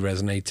stat that really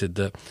resonated,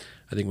 that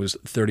I think it was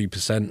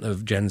 30%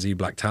 of Gen Z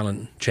black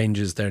talent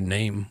changes their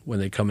name when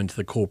they come into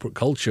the corporate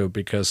culture,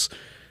 because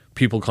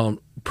people can't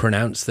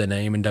pronounce their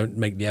name and don't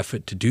make the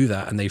effort to do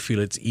that, and they feel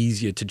it's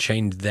easier to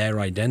change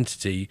their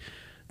identity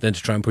than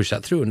to try and push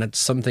that through. And that's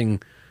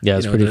something... Yeah,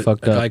 it's pretty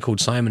fucked up. A guy called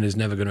Simon is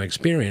never going to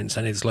experience,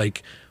 and it's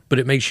like, but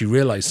it makes you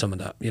realize some of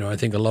that. I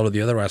think a lot of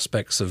the other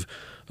aspects of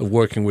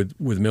working with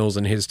Mills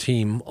and his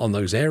team on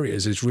those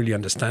areas is really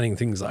understanding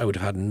things that I would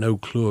have had no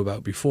clue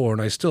about before,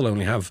 and I still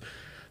only have,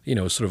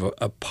 sort of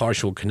a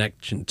partial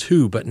connection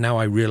to, but now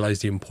I realize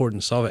the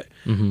importance of it.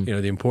 Mm-hmm.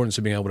 The importance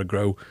of being able to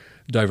grow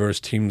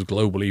diverse teams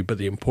globally, but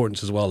the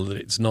importance as well that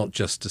it's not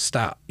just a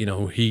stat.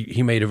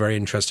 He made a very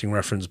interesting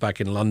reference back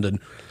in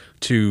London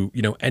to,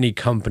 any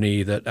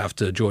company that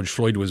after George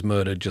Floyd was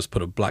murdered just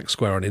put a black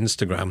square on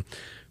Instagram.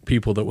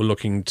 People that were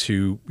looking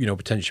to,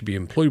 potentially be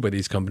employed by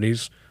these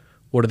companies,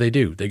 what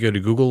do? They go to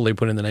Google, they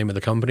put in the name of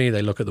the company,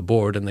 they look at the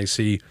board and they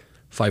see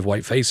 5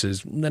 white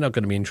faces. They're not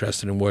going to be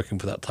interested in working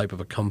for that type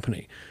of a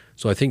company.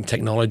 So I think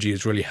technology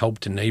has really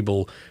helped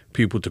enable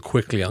people to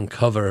quickly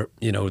uncover,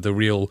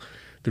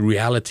 the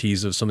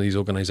realities of some of these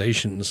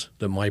organizations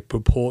that might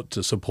purport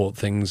to support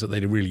things that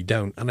they really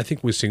don't. And I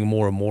think we're seeing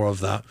more and more of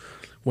that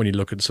when you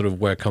look at sort of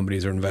where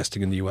companies are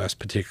investing in the US,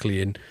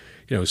 particularly in,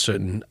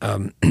 certain,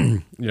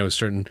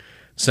 certain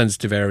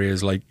sensitive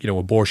areas like,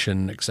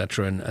 abortion, et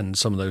cetera, and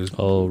some of those.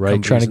 Oh, right.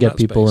 Trying to get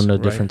people into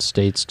different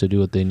states to do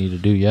what they need to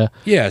do. Yeah.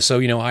 Yeah. So,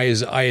 I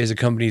as a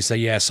company say,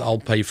 yes, I'll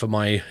pay for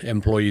my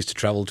employees to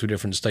travel to a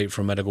different state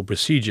for a medical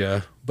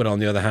procedure. But on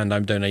the other hand,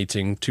 I'm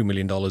donating $2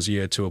 million a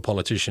year to a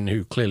politician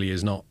who clearly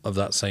is not of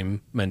that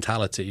same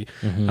mentality.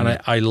 Mm-hmm. And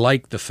I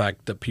like the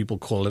fact that people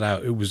call it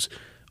out. It was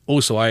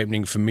also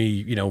eye-opening for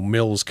me.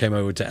 Mills came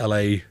over to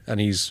LA, and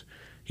he's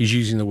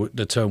using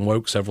the term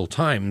woke several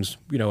times,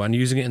 and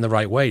using it in the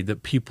right way,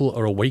 that people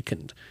are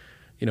awakened.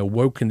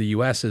 Woke in the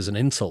US is an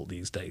insult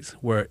these days,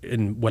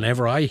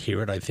 whenever I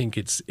hear it, I think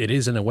it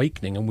is an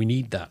awakening, and we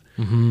need that.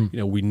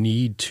 Mm-hmm. We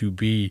need to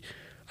be,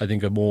 I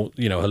think, a more,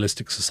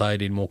 holistic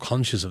society and more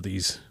conscious of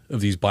these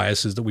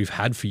biases that we've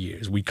had for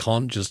years. We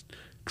can't just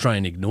try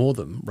and ignore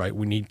them, right?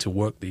 We need to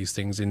work these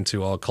things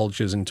into our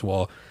cultures, into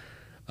our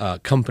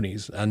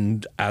companies,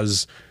 and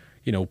as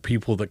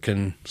people that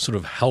can sort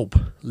of help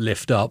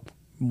lift up.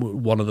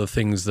 One of the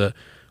things that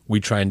we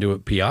try and do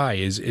at PI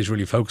is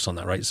really focus on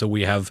that, right? So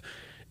we have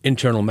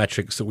internal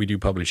metrics that we do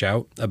publish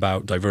out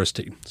about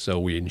diversity. So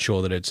we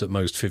ensure that it's at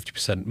most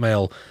 50%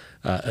 male,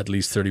 at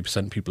least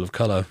 30% people of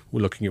color.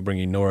 We're looking at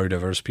bringing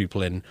neurodiverse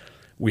people in.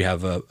 We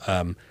have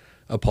a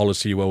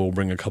policy where we'll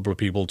bring a couple of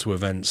people to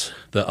events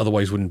that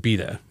otherwise wouldn't be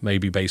there,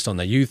 maybe based on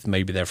their youth,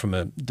 maybe they're from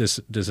a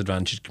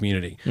disadvantaged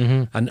community.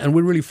 Mm-hmm. And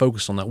we're really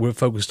focused on that. We're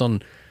focused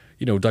on,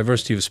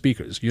 diversity of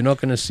speakers. You're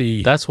not going to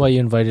see... That's why you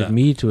invited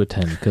me to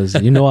attend, because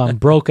I'm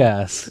broke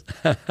ass.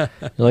 You're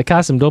like,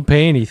 Kasim, don't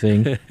pay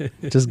anything.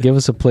 Just give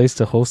us a place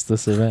to host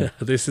this event.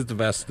 This is the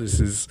best. This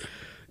is,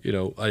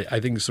 I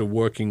think sort of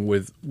working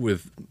with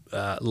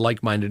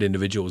like-minded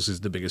individuals is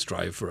the biggest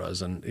drive for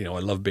us. And, I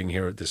love being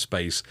here at this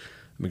space.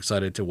 I'm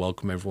excited to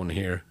welcome everyone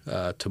here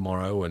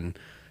tomorrow, and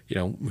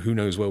who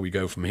knows where we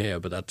go from here.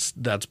 But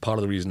that's part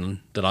of the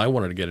reason that I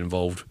wanted to get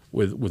involved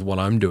with what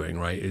I'm doing.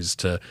 Right, is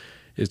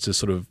to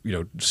sort of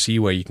see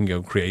where you can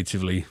go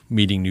creatively,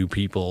 meeting new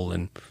people,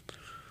 and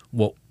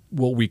what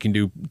we can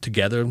do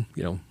together.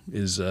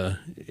 Is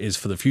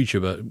for the future.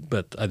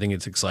 But I think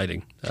it's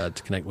exciting to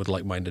connect with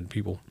like-minded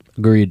people.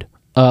 Agreed.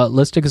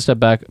 Let's take a step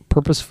back.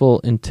 Purposeful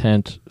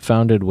Intent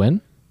founded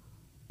when?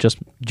 just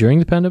during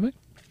the pandemic?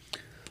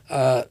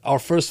 Our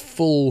first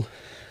full,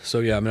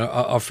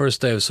 our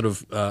first day of sort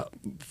of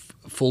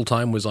full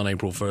time was on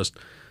April 1st.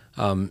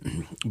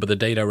 But the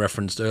date I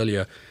referenced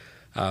earlier,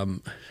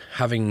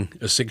 having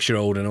a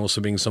 6-year-old and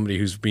also being somebody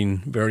who's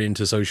been very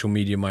into social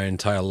media my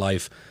entire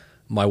life,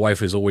 my wife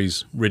has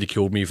always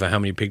ridiculed me for how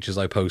many pictures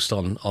I post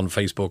on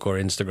Facebook or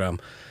Instagram.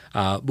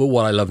 But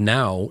what I love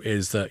now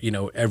is that,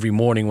 every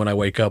morning when I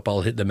wake up,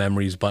 I'll hit the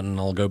memories button.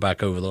 I'll go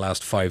back over the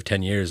last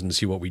 5-10 years and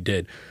see what we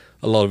did.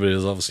 A lot of it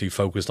is obviously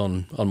focused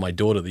on my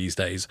daughter these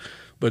days.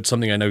 But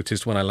something I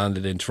noticed when I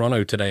landed in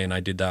Toronto today, and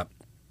I did that,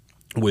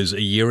 was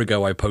a year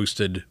ago I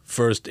posted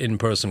first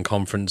in-person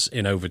conference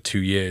in over 2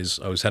 years.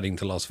 I was heading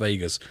to Las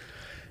Vegas.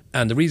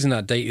 And the reason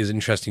that date is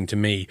interesting to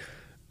me,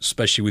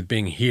 especially with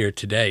being here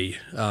today,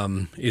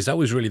 is that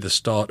was really the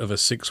start of a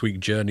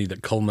 6-week journey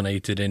that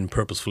culminated in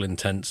Purposeful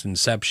Intent's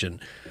inception,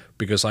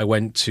 because I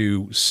went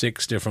to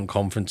 6 different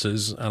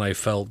conferences and I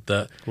felt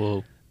that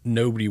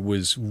nobody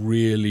was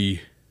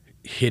really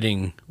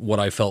hitting what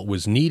I felt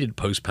was needed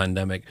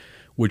post-pandemic,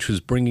 which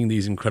was bringing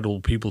these incredible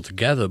people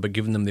together, but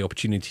giving them the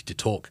opportunity to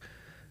talk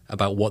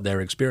about what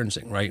they're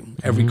experiencing, right?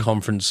 Every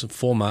conference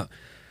format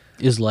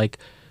is like,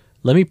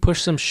 let me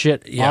push some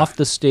shit off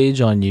the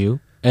stage on you,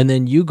 and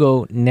then you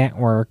go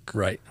network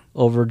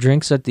over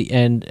drinks at the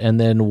end, and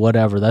then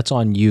whatever, that's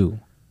on you.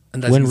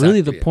 And that's when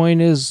really the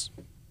point is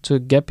to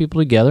get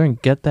people together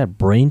and get that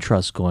brain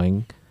trust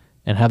going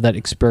and have that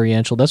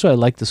experiential. That's why I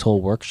like this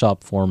whole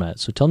workshop format.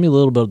 So tell me a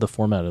little bit of the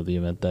format of the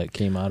event that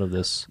came out of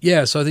this.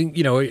 Yeah, so I think,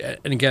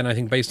 and again, I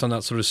think based on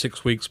that sort of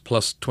 6 weeks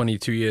plus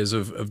 22 years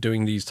of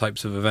doing these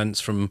types of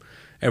events from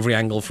every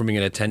angle, from being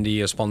an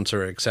attendee, a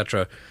sponsor,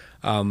 etc.,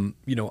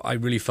 I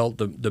really felt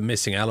the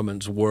missing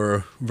elements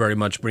were very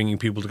much bringing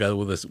people together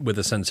with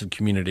a sense of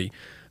community.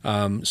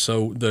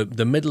 So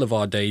the middle of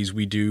our days,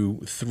 we do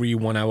 3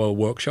 one-hour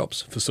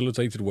workshops,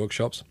 facilitated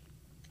workshops.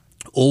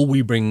 All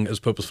we bring as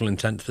Purposeful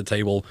Intent to the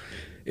table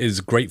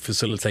is great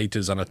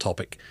facilitators and a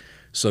topic.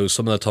 So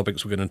some of the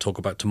topics we're going to talk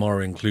about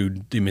tomorrow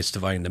include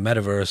demystifying the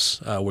metaverse.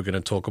 We're going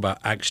to talk about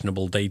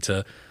actionable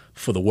data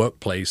for the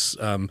workplace.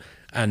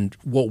 And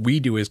what we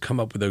do is come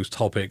up with those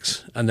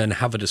topics and then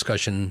have a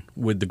discussion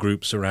with the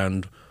groups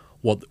around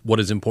what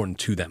is important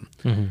to them.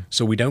 Mm-hmm.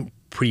 So we don't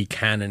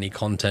pre-can any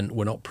content.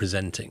 We're not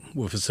presenting.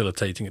 We're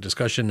facilitating a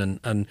discussion.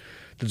 And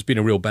there's been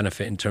a real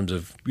benefit in terms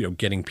of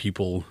getting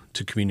people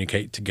to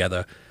communicate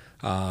together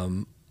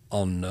on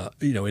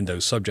in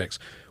those subjects.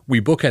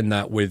 We bookend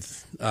that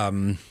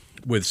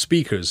with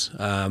speakers,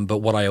 but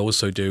what I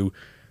also do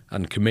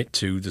and commit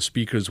to, the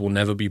speakers will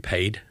never be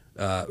paid.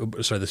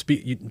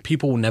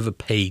 People will never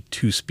pay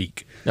to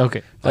speak.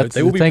 Okay,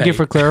 they will be thank paid. You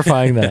for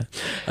clarifying that.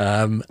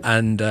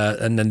 And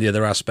then the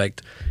other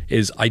aspect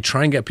is I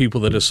try and get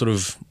people that are sort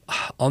of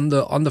on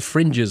the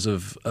fringes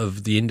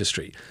of the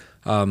industry.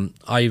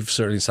 I've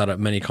certainly sat at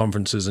many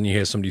conferences and you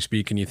hear somebody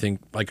speak and you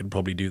think, I could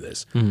probably do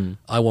this. Mm.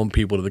 I want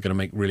people that are going to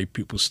make really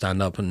people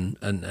stand up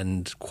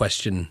and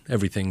question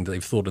everything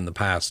they've thought in the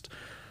past.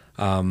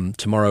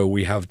 Tomorrow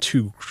we have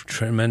 2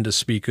 tremendous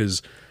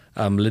speakers.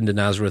 Linda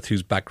Nazareth,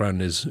 whose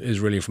background is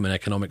really from an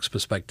economics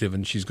perspective,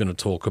 and she's going to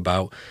talk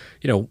about,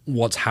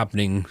 what's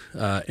happening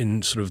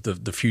in sort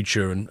of the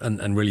future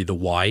and really the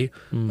why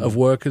of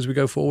work as we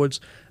go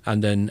forwards.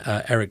 And then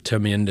Eric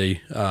Termiende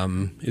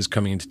is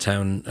coming into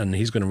town, and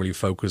he's going to really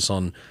focus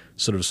on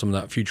sort of some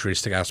of that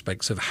futuristic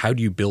aspects of how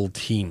do you build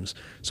teams.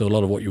 So a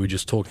lot of what you were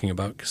just talking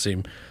about,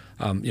 Kasim,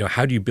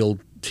 how do you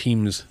build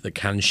teams that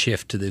can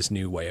shift to this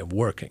new way of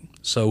working?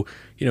 So,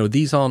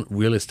 these aren't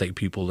real estate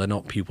people. They're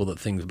not people that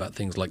think about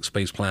things like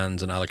space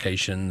plans and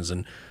allocations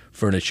and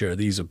furniture.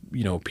 These are,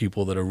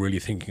 people that are really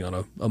thinking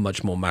on a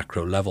much more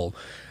macro level.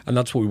 And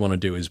that's what we want to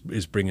do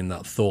is bring in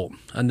that thought.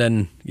 And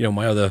then,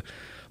 my other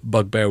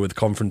bugbear with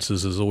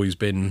conferences has always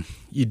been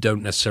you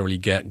don't necessarily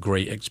get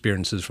great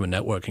experiences from a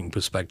networking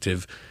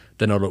perspective.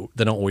 They're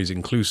not always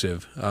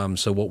inclusive.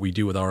 So what we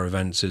do with our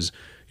events is,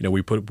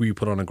 we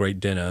put on a great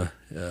dinner.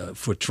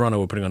 For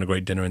Toronto, we're putting on a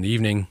great dinner in the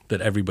evening that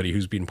everybody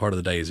who's been part of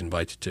the day is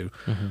invited to.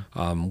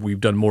 Mm-hmm. We've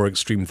done more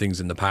extreme things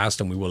in the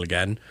past, and we will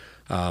again.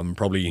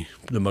 Probably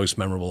the most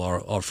memorable,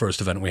 our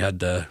first event we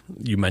had,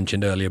 you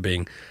mentioned earlier,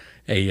 being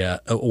a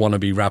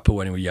wannabe rapper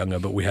when we were younger,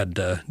 but we had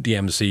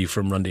DMC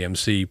from Run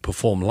DMC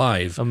perform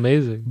live.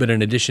 Amazing. But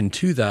in addition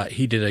to that,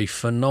 he did a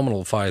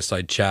phenomenal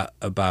fireside chat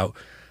about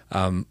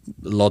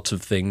lots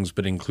of things,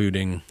 but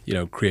including,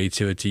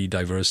 creativity,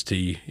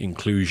 diversity,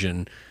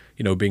 inclusion.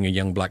 Being a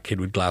young black kid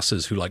with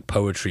glasses who liked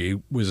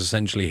poetry was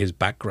essentially his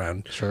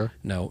background. Sure.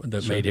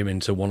 Made him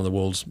into one of the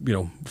world's,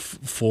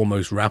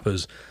 foremost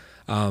rappers.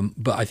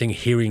 But I think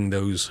hearing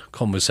those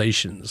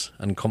conversations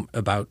and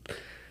about,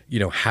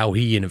 how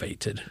he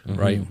innovated,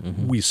 right?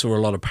 Mm-hmm. We saw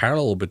a lot of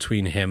parallel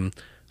between him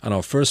and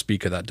our first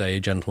speaker that day, a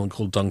gentleman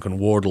called Duncan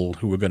Wardle,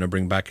 who we're going to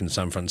bring back in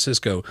San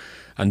Francisco.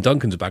 And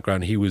Duncan's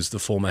background, he was the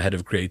former head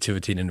of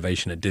creativity and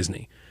innovation at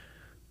Disney.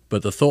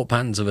 But the thought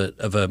patterns of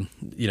a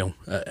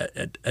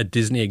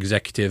Disney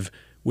executive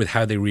with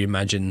how they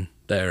reimagine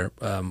their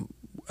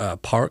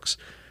parks,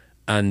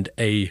 and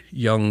a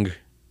young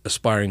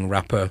aspiring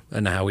rapper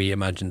and how he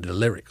imagined the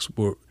lyrics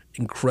were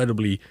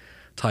incredibly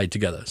tied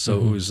together. So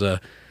it was,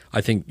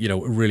 I think, a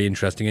really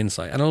interesting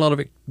insight. And a lot of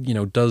it,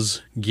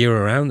 does gear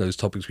around those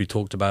topics we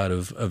talked about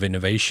of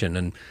innovation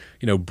and,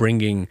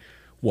 bringing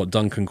what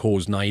Duncan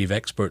calls naive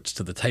experts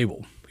to the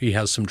table. He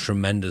has some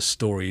tremendous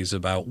stories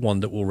about one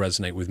that will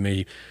resonate with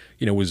me,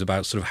 was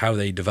about sort of how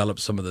they developed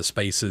some of the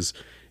spaces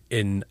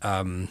in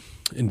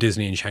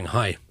Disney in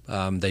Shanghai.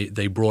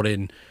 They brought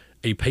in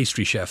a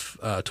pastry chef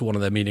to one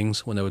of their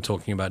meetings when they were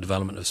talking about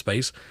development of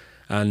space.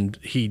 And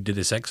he did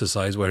this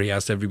exercise where he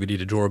asked everybody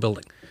to draw a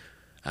building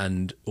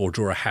or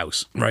draw a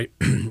house, right?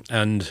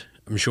 And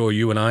I'm sure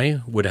you and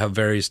I would have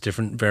various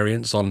different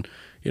variants on,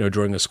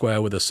 drawing a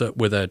square with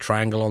a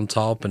triangle on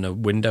top and a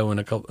window and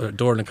a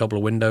door and a couple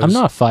of windows. I'm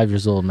not 5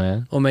 years old,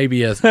 man. Or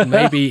maybe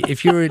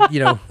if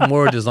you're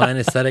more a design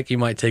aesthetic, you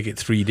might take it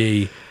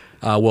 3D.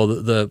 Well,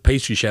 the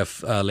pastry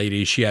chef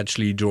lady, she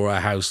actually drew a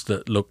house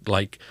that looked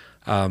like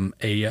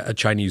a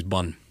Chinese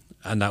bun,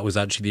 and that was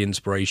actually the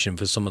inspiration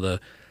for some of the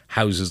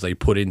houses they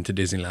put into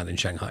Disneyland in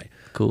Shanghai.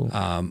 Cool.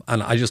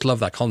 And I just love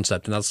that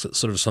concept, and that's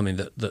sort of something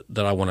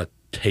that I want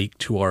to take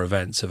to our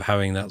events, of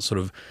having that sort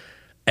of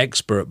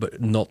expert,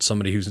 but not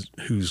somebody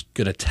who's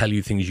going to tell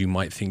you things you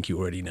might think you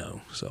already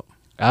know. So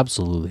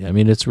absolutely. I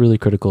mean, it's really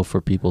critical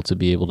for people to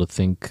be able to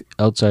think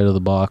outside of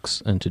the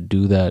box, and to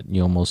do that,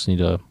 you almost need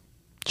to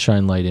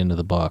shine light into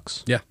the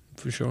box. Yeah,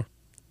 for sure.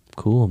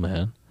 Cool,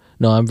 man.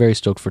 No, I'm very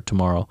stoked for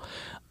tomorrow.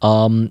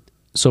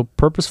 So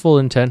Purposeful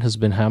Intent has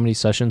been how many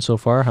sessions so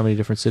far? How many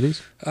different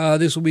cities?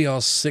 This will be our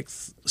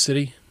 6th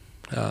city.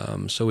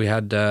 So we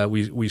had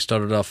we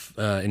started off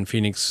in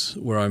Phoenix,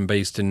 where I'm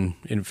based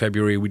in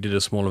February. We did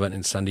a small event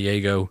in San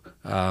Diego,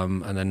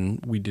 and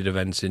then we did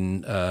events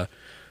in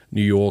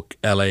New York,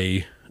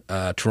 LA,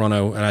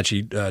 Toronto, and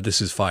actually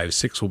this is 5.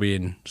 6 will be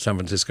in San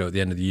Francisco at the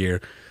end of the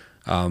year.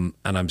 And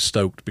I'm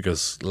stoked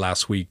because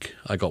last week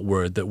I got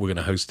word that we're going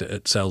to host it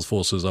at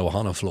Salesforce's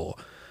Ohana floor.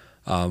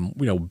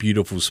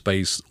 Beautiful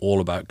space,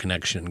 all about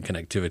connection and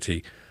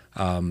connectivity.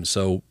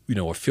 So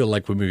I feel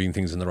like we're moving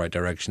things in the right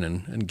direction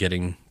and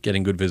getting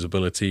good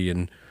visibility,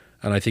 and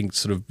I think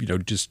sort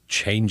of just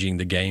changing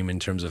the game in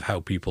terms of how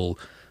people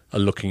are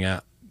looking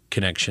at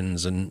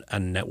connections and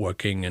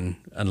networking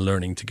and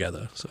learning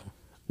together. So,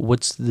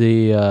 what's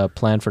the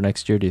plan for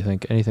next year? Do you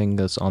think anything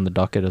that's on the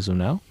docket as of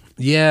now?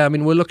 Yeah, I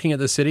mean, we're looking at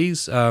the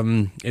cities.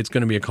 It's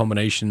going to be a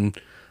combination.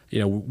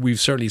 We've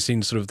certainly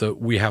seen sort of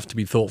that we have to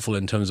be thoughtful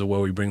in terms of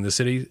where we bring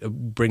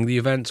the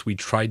events. We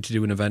tried to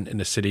do an event in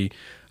a city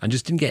and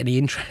just didn't get any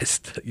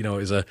interest.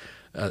 As a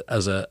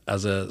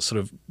sort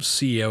of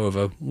CEO of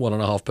a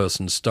 1.5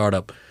 person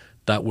startup,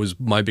 that was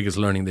my biggest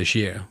learning this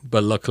year.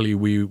 But luckily,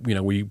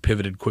 we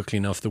pivoted quickly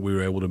enough that we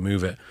were able to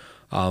move it.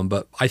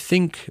 But I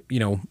think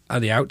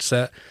at the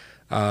outset,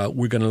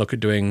 we're going to look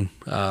at doing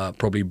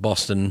probably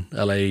Boston,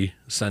 LA,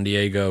 San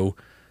Diego.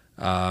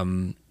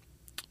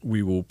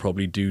 We will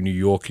probably do New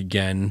York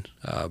again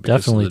because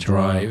definitely of the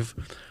drive.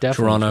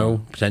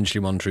 Toronto,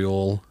 potentially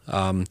Montreal.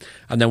 And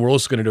then we're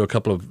also going to do a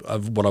couple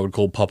of what I would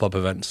call pop-up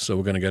events. So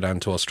we're going to go down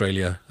to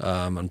Australia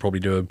and probably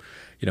do,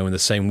 in the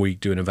same week,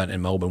 do an event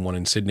in Melbourne, one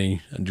in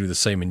Sydney, and do the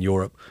same in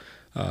Europe,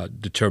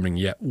 determining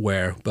yet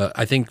where. But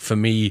I think for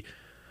me,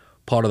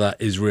 part of that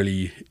is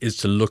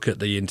to look at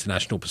the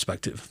international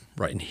perspective,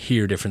 right, and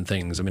hear different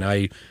things. I mean,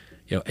 8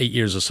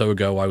 years or so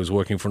ago, I was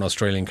working for an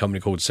Australian company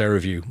called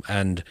SaraView,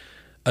 and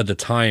at the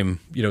time,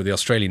 the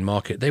Australian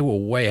market, they were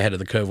way ahead of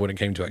the curve when it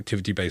came to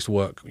activity-based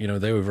work.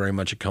 They were very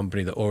much a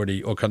company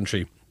or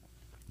country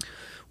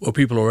where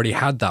people already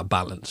had that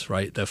balance,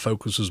 right? Their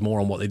focus was more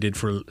on what they did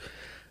for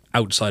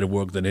outside of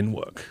work than in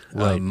work.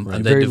 Right. And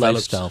they very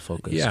developed lifestyle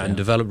focus. Yeah, and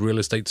developed real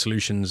estate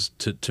solutions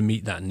to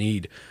meet that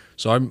need.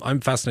 So I'm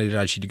fascinated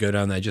actually to go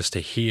down there just to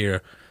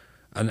hear,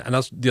 and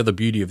that's the other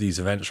beauty of these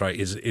events, right,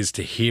 is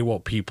to hear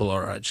what people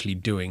are actually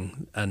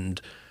doing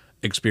and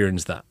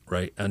experience that,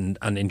 right? And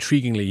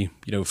intriguingly,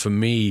 for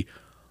me,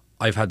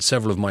 I've had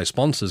several of my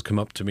sponsors come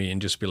up to me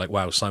and just be like,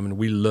 wow, Simon,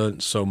 we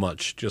learned so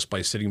much just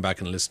by sitting back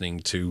and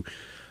listening to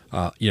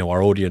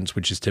our audience,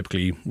 which is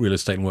typically real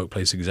estate and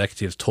workplace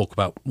executives, talk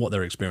about what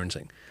they're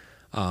experiencing.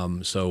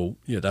 So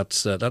that's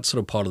sort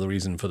of part of the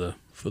reason for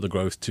the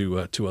growth to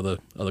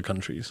other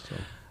countries. So.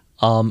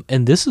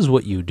 And this is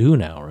what you do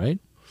now, right?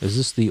 Is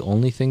this the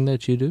only thing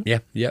that you do? Yeah.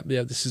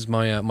 This is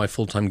my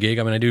full-time gig.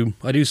 I mean,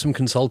 I do some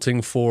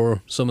consulting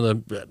for some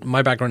of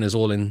my background is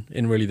all in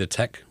really the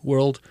tech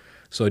world.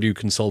 So I do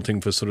consulting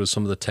for sort of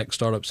some of the tech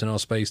startups in our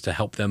space to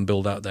help them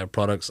build out their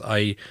products.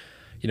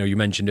 You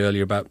mentioned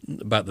earlier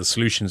about the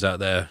solutions out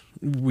there.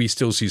 We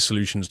still see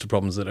solutions to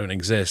problems that don't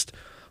exist.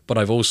 But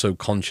I've also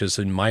conscious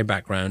in my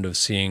background of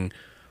seeing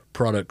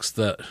products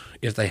that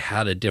if they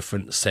had a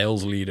different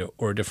sales leader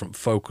or a different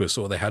focus,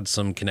 or they had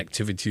some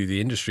connectivity to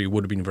the industry,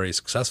 would have been very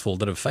successful,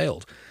 that have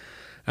failed.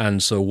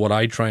 And so what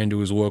I try and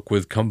do is work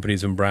with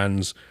companies and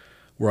brands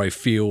where I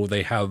feel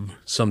they have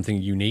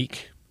something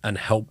unique and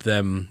help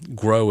them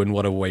grow in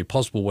whatever way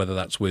possible, whether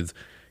that's with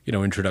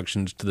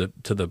introductions to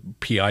the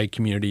PI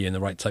community and the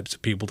right types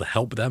of people to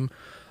help them,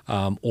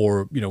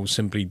 or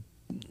simply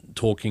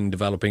talking,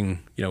 developing,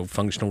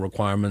 functional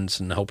requirements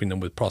and helping them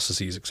with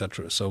processes,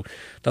 etc. So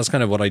that's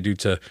kind of what I do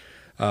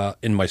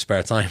in my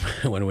spare time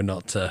when we're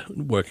not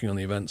working on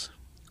the events.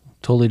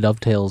 Totally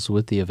dovetails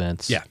with the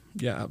events. Yeah,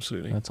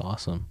 absolutely. That's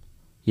awesome.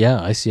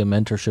 Yeah, I see a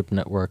mentorship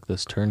network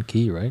that's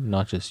turnkey, right?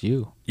 Not just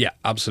you. Yeah,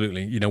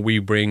 absolutely.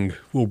 We'll bring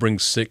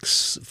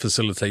 6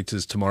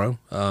 facilitators tomorrow,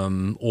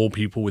 all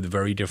people with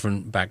very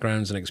different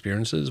backgrounds and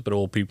experiences, but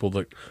all people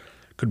that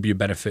could be a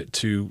benefit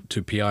to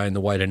PI and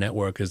the wider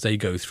network as they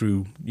go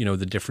through,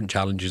 the different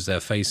challenges they're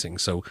facing.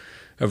 So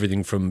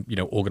everything from,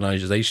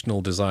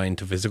 organizational design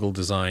to physical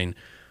design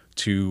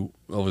to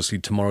obviously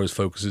tomorrow's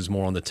focus is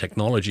more on the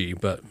technology,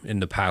 but in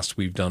the past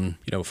we've done,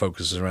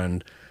 focuses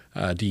around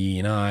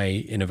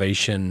DE&I,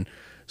 innovation.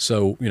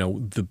 So,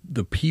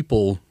 the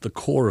people, the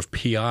core of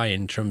PI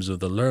in terms of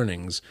the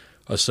learnings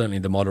are certainly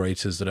the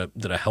moderators that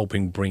are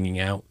helping bringing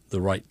out the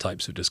right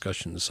types of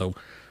discussions. So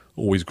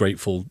always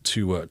grateful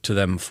to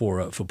them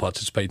for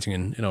participating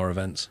in our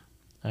events.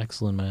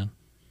 Excellent, man.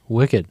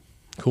 Wicked.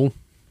 Cool.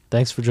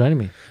 Thanks for joining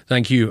me.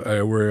 Thank you.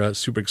 We're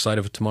super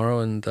excited for tomorrow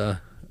and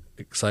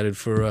excited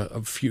for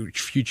a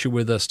future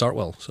with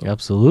Startwell. So.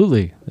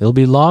 Absolutely. It'll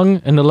be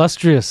long and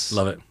illustrious.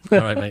 Love it. All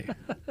right, mate.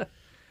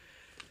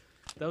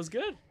 That was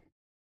good.